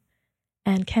person?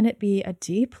 And can it be a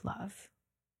deep love?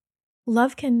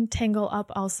 Love can tangle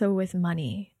up also with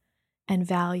money and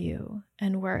value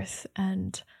and worth.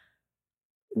 And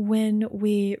when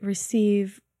we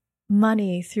receive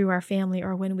money through our family,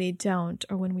 or when we don't,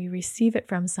 or when we receive it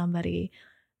from somebody,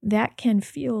 that can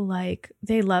feel like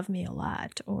they love me a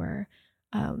lot. Or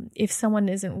if someone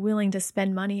isn't willing to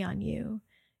spend money on you,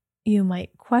 you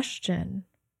might question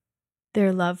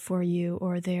their love for you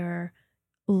or their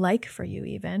like for you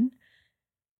even.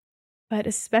 But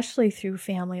especially through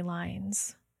family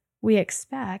lines, we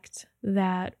expect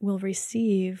that we'll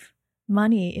receive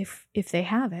money if they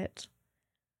have it,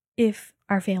 if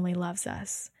our family loves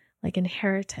us, like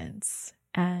inheritance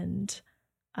and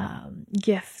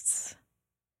gifts.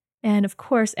 And of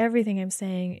course, everything I'm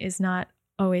saying is not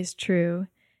always true.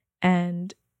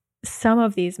 And some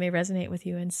of these may resonate with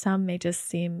you and some may just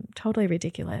seem totally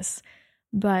ridiculous.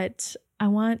 But I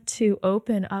want to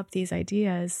open up these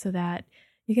ideas so that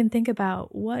you can think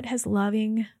about what has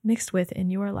loving mixed with in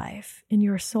your life, in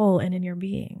your soul, and in your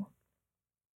being.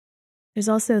 There's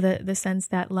also the sense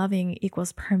that loving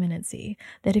equals permanency,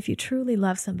 that if you truly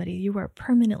love somebody, you are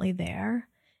permanently there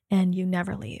and you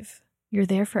never leave. You're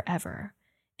there forever.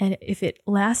 And if it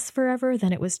lasts forever,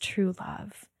 then it was true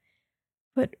love.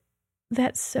 But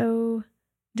that's so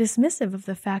dismissive of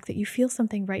the fact that you feel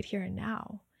something right here and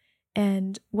now.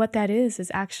 And what that is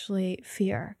actually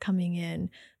fear coming in,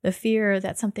 the fear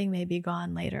that something may be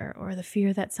gone later, or the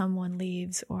fear that someone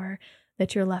leaves, or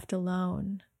that you're left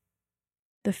alone,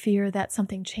 the fear that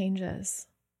something changes.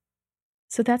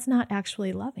 So that's not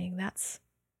actually loving. That's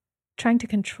trying to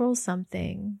control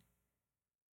something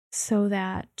so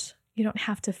that you don't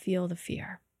have to feel the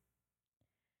fear.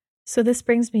 So this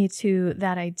brings me to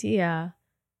that idea,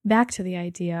 back to the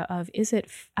idea of, is it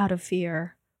out of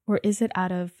fear or is it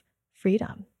out of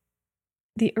freedom?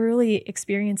 The early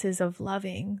experiences of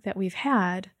loving that we've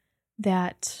had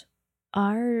that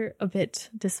are a bit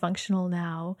dysfunctional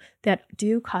now, that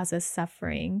do cause us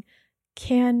suffering,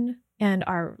 can and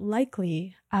are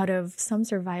likely out of some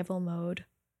survival mode,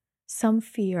 some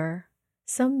fear,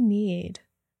 some need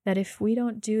that if we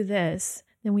don't do this,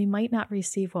 then we might not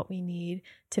receive what we need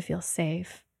to feel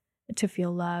safe, to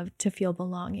feel loved, to feel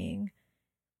belonging.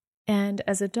 And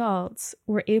as adults,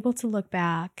 we're able to look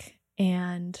back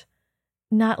and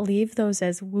not leave those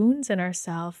as wounds in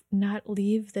ourselves, not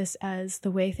leave this as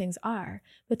the way things are,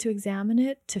 but to examine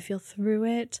it, to feel through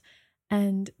it,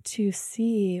 and to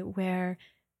see where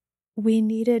we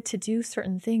needed to do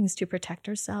certain things to protect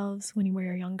ourselves when we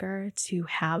were younger, to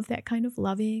have that kind of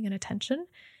loving and attention.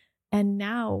 And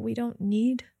now we don't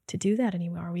need to do that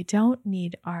anymore. We don't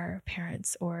need our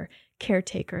parents or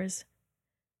caretakers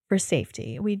for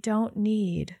safety. We don't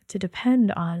need to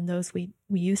depend on those we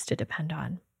used to depend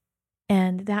on.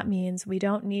 And that means we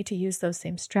don't need to use those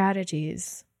same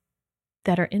strategies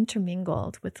that are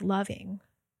intermingled with loving,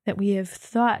 that we have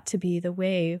thought to be the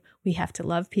way we have to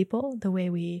love people, the way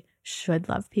we should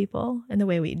love people, and the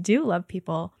way we do love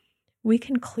people. We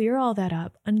can clear all that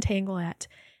up, untangle it,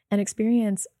 and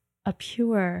experience a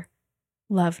pure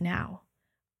love now,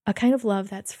 a kind of love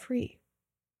that's free,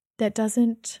 that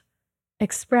doesn't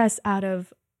express out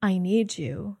of, I need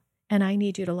you, and I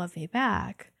need you to love me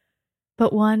back,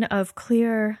 but one of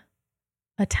clear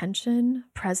attention,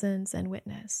 presence, and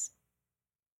witness.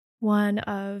 One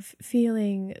of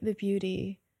feeling the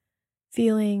beauty,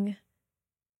 feeling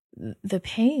the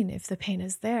pain if the pain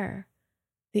is there,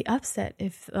 the upset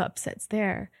if the upset's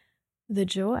there, the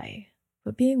joy,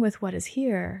 but being with what is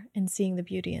here and seeing the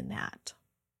beauty in that.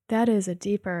 That is a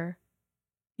deeper,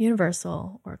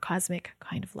 universal, or cosmic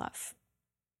kind of love.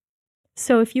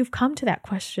 So if you've come to that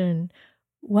question,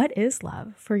 what is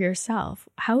love for yourself?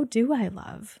 How do I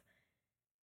love?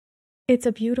 It's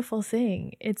a beautiful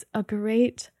thing. It's a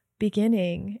great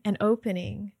beginning and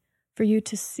opening for you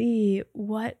to see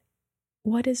what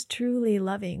is truly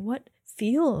loving, what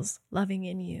feels loving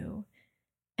in you.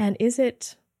 And is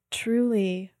it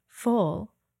truly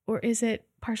full, or is it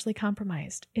partially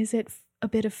compromised? Is it a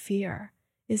bit of fear?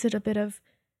 Is it a bit of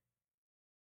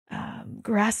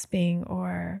grasping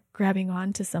or grabbing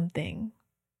onto something,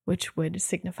 which would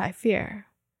signify fear?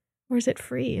 Or is it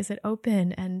free? Is it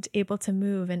open and able to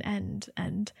move and end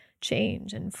and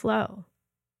change and flow?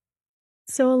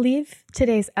 So I'll leave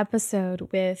today's episode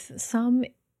with some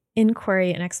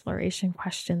inquiry and exploration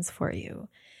questions for you.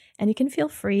 And you can feel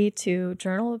free to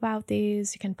journal about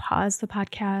these. You can pause the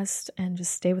podcast and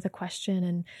just stay with a question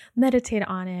and meditate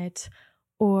on it,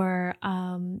 or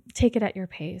take it at your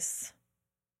pace.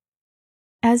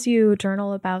 As you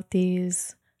journal about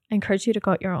these, I encourage you to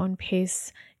go at your own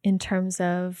pace in terms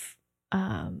of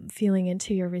feeling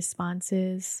into your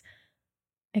responses,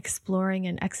 exploring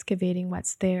and excavating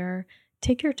what's there.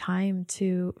 Take your time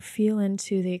to feel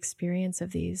into the experience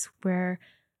of these, where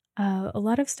a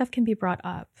lot of stuff can be brought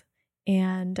up.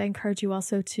 And I encourage you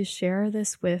also to share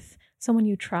this with someone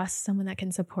you trust, someone that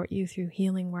can support you through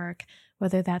healing work,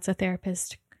 whether that's a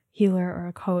therapist, healer, or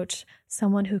a coach,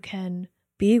 someone who can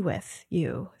be with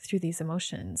you through these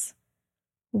emotions.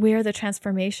 Where the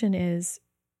transformation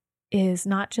is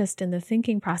not just in the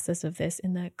thinking process of this,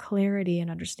 in the clarity and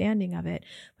understanding of it,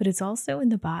 but it's also in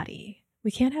the body.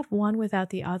 We can't have one without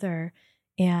the other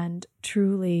and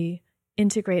truly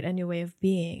integrate a new way of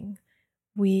being.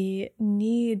 We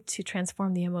need to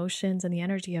transform the emotions and the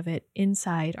energy of it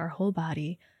inside our whole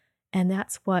body. And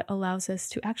that's what allows us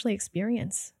to actually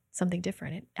experience something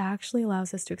different. It actually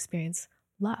allows us to experience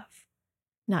love,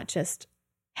 not just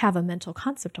have a mental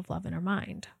concept of love in our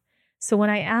mind. So when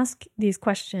I ask these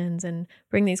questions and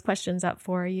bring these questions up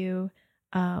for you,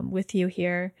 with you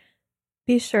here,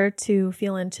 be sure to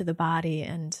feel into the body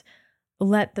and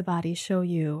let the body show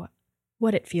you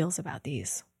what it feels about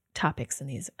these. topics and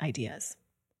these ideas.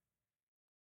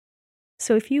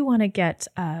 So if you want to get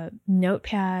a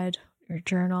notepad or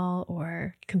journal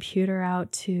or computer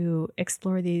out to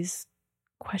explore these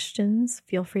questions,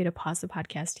 feel free to pause the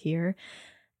podcast here.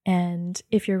 And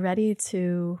if you're ready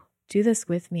to do this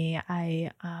with me,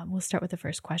 I will start with the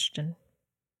first question.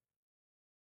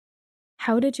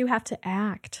 How did you have to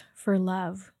act for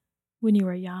love when you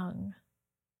were young?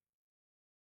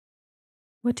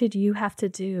 What did you have to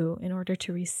do in order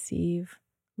to receive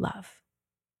love?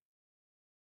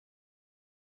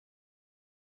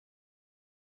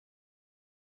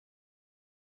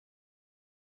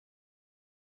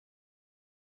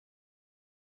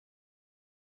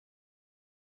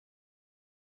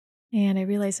 And I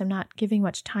realize I'm not giving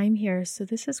much time here, so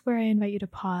this is where I invite you to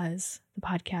pause the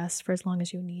podcast for as long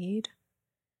as you need.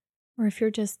 Or if you're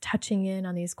just touching in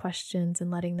on these questions and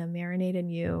letting them marinate in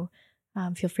you,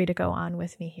 feel free to go on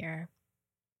with me here.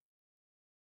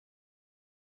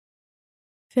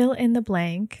 Fill in the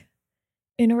blank.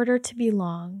 In order to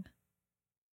belong,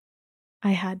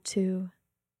 I had to.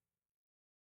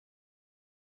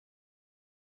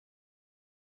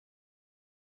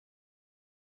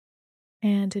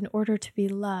 And in order to be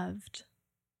loved,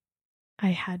 I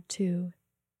had to.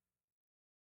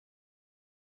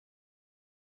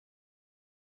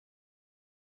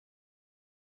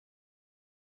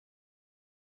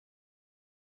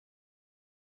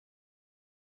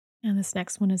 And this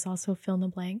next one is also fill in the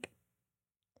blank.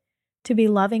 To be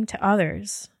loving to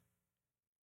others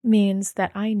means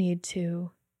that I need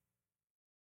to.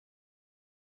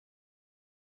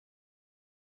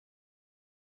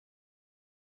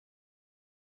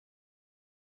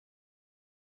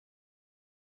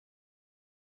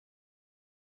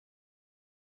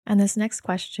 And this next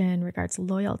question regards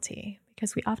loyalty,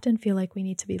 because we often feel like we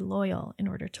need to be loyal in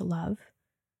order to love.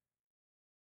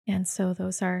 And so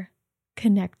those are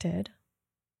connected.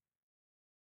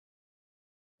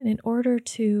 And in order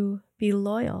to be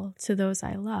loyal to those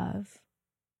I love,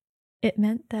 it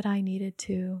meant that I needed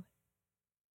to.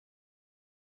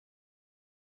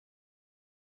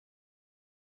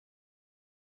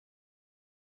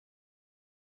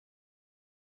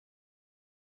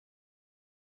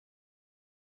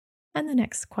 And the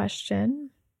next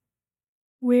question,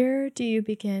 where do you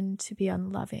begin to be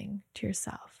unloving to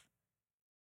yourself?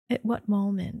 At what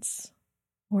moments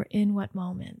or in what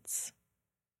moments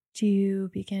do you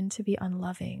begin to be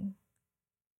unloving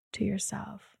to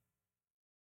yourself?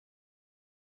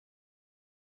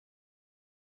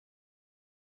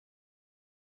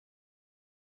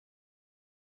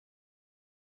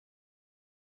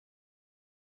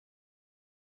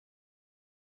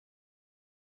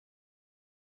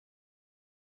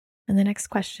 And the next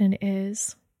question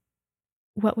is,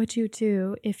 what would you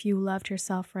do if you loved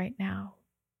yourself right now?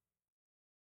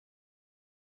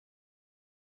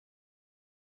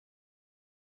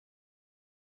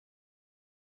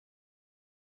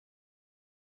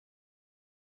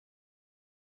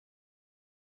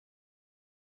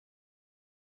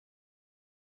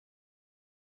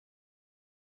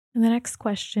 And the next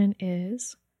question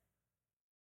is,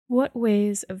 what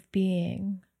ways of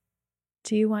being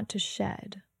do you want to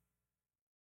shed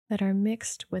that are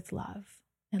mixed with love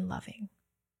and loving?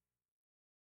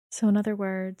 So, in other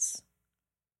words,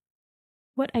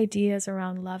 what ideas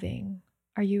around loving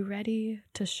are you ready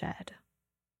to shed?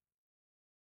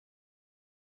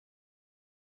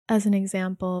 As an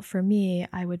example, for me,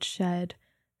 I would shed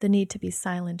the need to be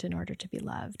silent in order to be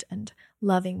loved, and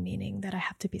loving meaning that I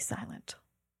have to be silent.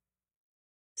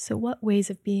 So, what ways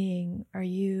of being are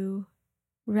you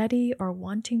ready or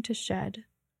wanting to shed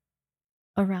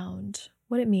around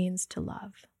what it means to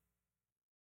love?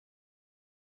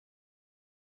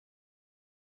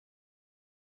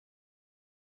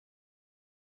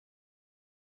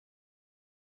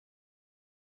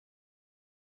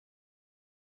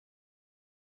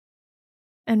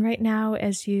 And right now,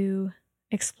 as you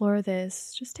explore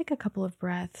this, just take a couple of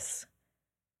breaths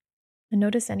and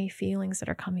notice any feelings that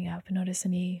are coming up. Notice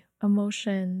any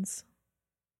emotions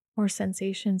or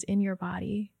sensations in your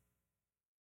body.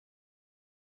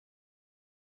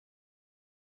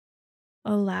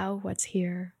 Allow what's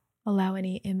here. Allow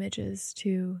any images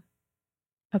to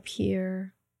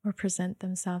appear or present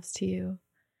themselves to you.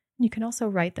 You can also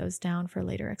write those down for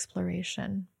later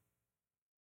exploration.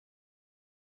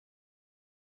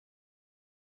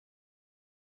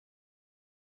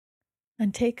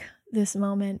 And take this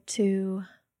moment to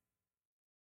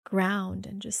ground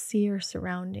and just see your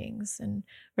surroundings and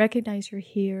recognize you're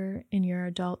here in your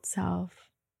adult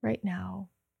self right now.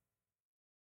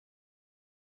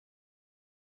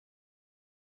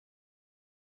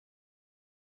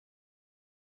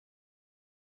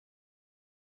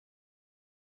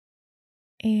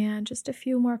 And just a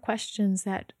few more questions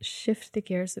that shift the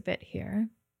gears a bit here.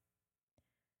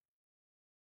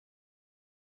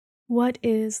 What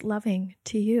is loving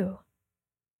to you?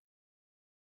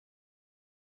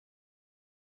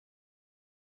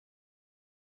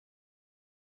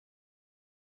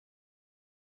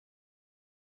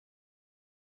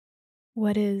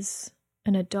 What is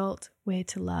an adult way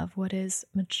to love? What is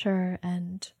mature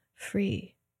and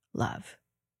free love?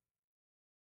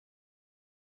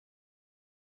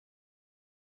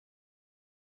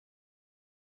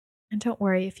 And don't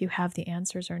worry if you have the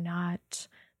answers or not.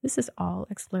 This is all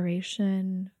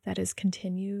exploration that is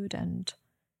continued and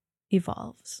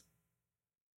evolves.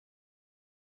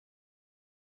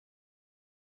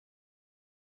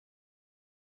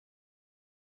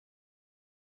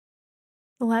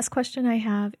 The last question I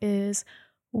have is,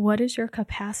 what is your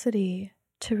capacity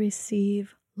to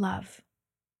receive love?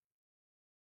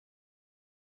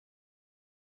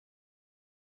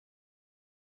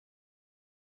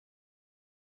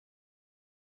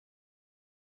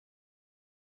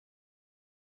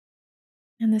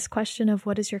 And this question of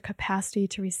what is your capacity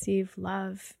to receive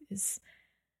love is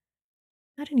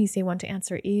not an easy one to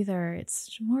answer either.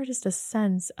 It's more just a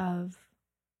sense of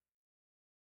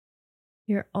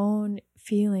your own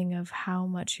feeling of how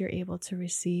much you're able to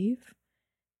receive,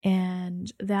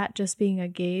 and that just being a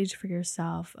gauge for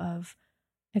yourself of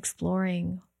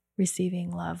exploring receiving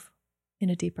love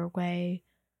in a deeper way,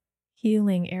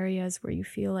 healing areas where you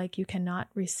feel like you cannot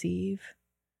receive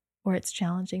or it's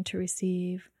challenging to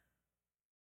receive.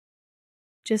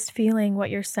 Just feeling what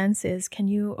your sense is. Can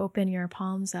you open your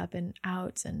palms up and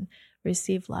out and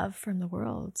receive love from the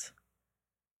world?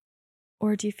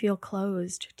 Or do you feel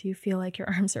closed? Do you feel like your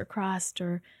arms are crossed,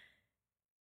 or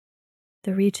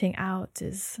the reaching out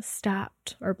is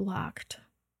stopped or blocked?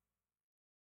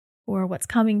 Or what's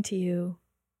coming to you?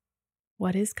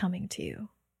 What is coming to you?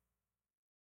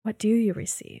 What do you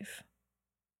receive?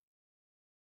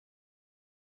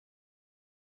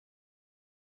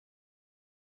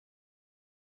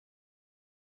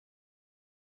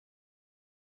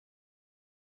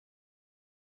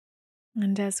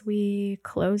 And as we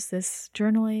close this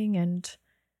journaling and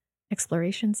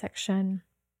exploration section,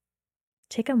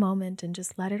 take a moment and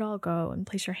just let it all go and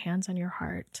place your hands on your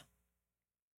heart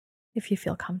if you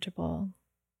feel comfortable.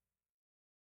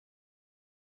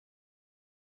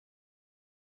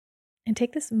 And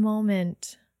take this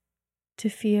moment to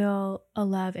feel a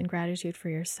love and gratitude for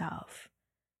yourself,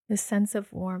 this sense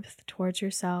of warmth towards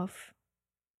yourself,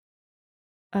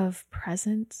 of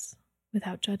presence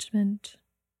without judgment,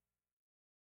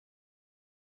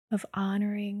 of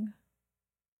honoring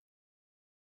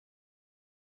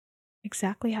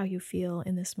exactly how you feel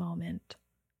in this moment,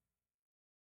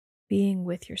 being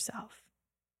with yourself,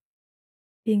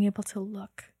 being able to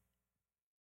look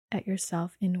at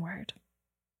yourself inward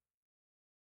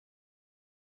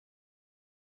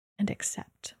and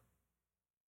accept,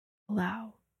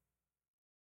 allow.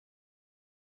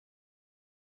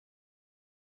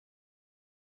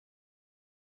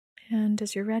 And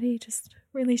as you're ready, just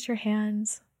release your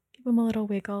hands, give them a little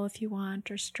wiggle if you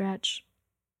want, or stretch.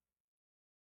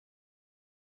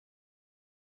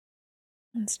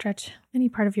 And stretch any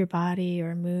part of your body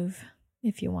or move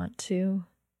if you want to.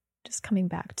 Just coming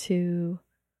back to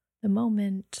the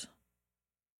moment.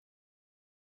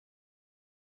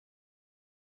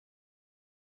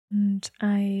 And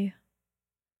I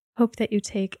hope that you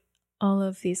take all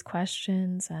of these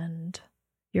questions and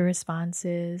your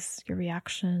responses, your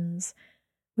reactions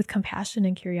with compassion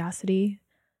and curiosity.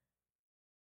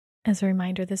 As a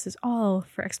reminder, this is all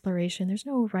for exploration. There's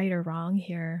no right or wrong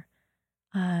here.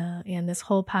 And this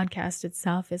whole podcast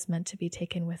itself is meant to be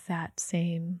taken with that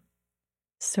same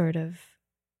sort of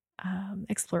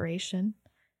exploration,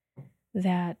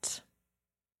 that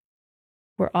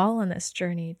we're all on this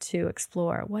journey to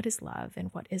explore what is love and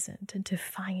what isn't, and to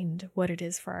find what it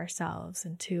is for ourselves,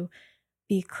 and to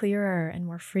be clearer and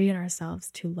more free in ourselves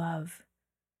to love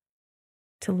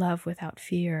without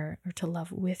fear, or to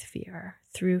love with fear,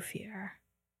 through fear.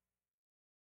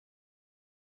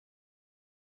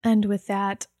 And with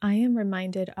that, I am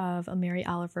reminded of a Mary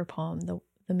Oliver poem, the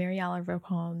Mary Oliver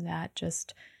poem that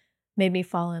just made me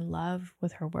fall in love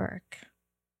with her work.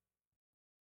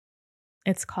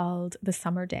 It's called The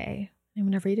Summer Day. I'm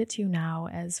going to read it to you now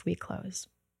as we close.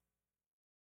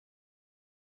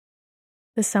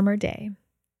 The summer day.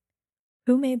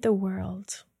 Who made the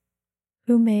world?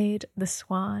 Who made the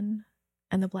swan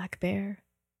and the black bear?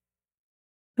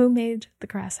 Who made the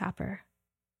grasshopper?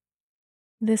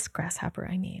 This grasshopper,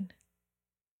 I mean.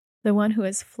 The one who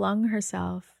has flung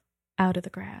herself out of the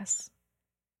grass.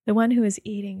 The one who is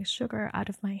eating sugar out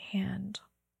of my hand.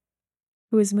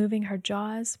 who is moving her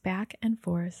jaws back and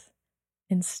forth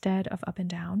instead of up and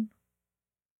down,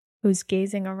 who's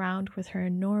gazing around with her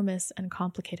enormous and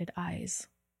complicated eyes.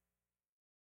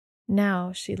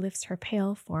 Now she lifts her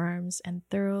pale forearms and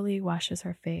thoroughly washes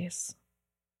her face.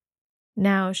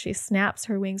 Now she snaps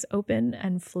her wings open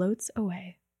and floats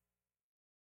away.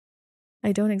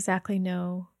 I don't exactly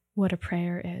know what a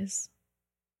prayer is.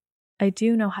 I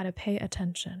do know how to pay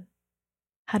attention,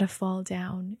 how to fall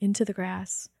down into the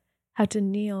grass, how to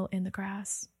kneel in the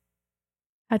grass,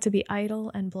 how to be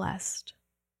idle and blessed,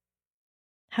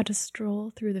 how to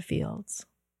stroll through the fields,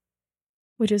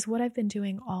 which is what I've been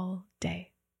doing all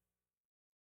day.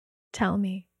 Tell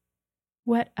me,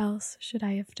 what else should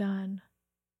I have done?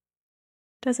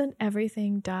 Doesn't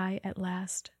everything die at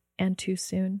last and too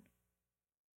soon?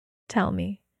 Tell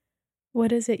me,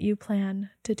 what is it you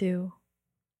plan to do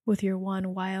with your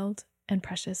one wild and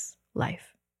precious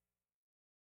life?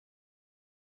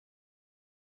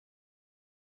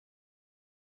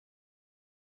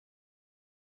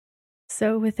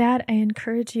 So with that, I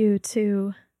encourage you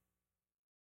to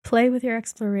play with your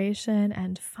exploration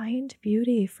and find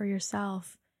beauty for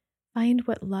yourself. Find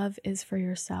what love is for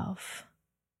yourself.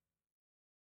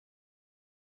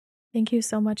 Thank you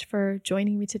so much for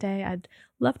joining me today. I'd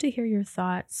love to hear your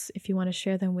thoughts. If you want to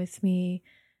share them with me,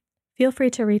 feel free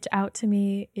to reach out to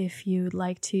me. If you'd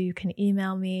like to, you can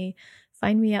email me.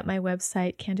 Find me at my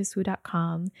website,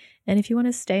 candicewu.com. And if you want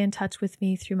to stay in touch with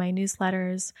me through my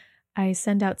newsletters, I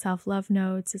send out self-love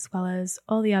notes as well as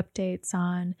all the updates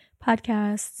on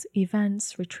podcasts,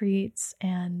 events, retreats,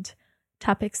 and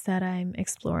topics that I'm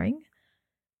exploring,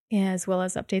 as well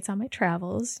as updates on my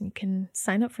travels. You can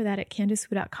sign up for that at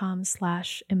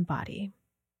candicewu.com/embody.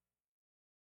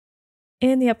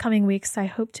 In the upcoming weeks, I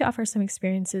hope to offer some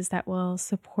experiences that will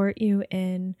support you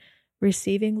in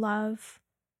receiving love,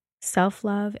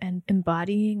 self-love, and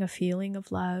embodying a feeling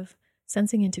of love,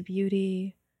 sensing into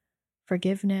beauty,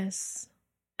 forgiveness,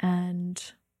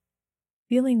 and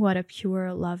feeling what a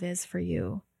pure love is for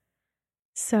you.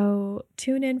 So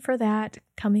tune in for that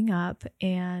coming up.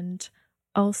 And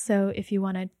also, if you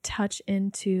want to touch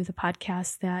into the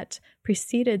podcast that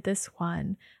preceded this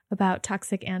one about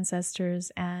toxic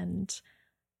ancestors and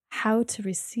how to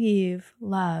receive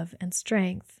love and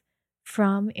strength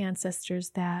from ancestors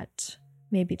that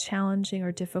may be challenging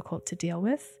or difficult to deal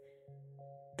with,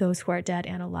 those who are dead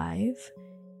and alive,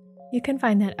 you can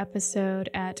find that episode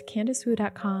at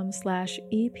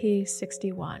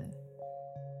candicewu.com/EP61.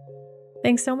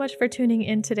 Thanks so much for tuning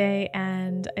in today,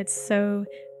 and it's so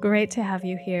great to have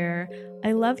you here.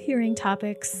 I love hearing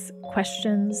topics,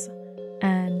 questions,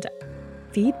 and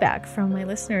feedback from my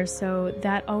listeners, so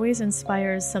that always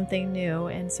inspires something new.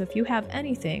 And so if you have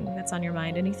anything that's on your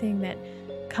mind, anything that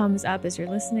comes up as you're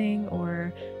listening,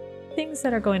 or things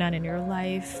that are going on in your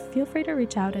life, feel free to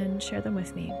reach out and share them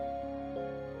with me.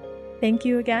 Thank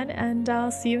you again, and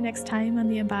I'll see you next time on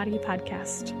the Embody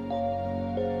Podcast.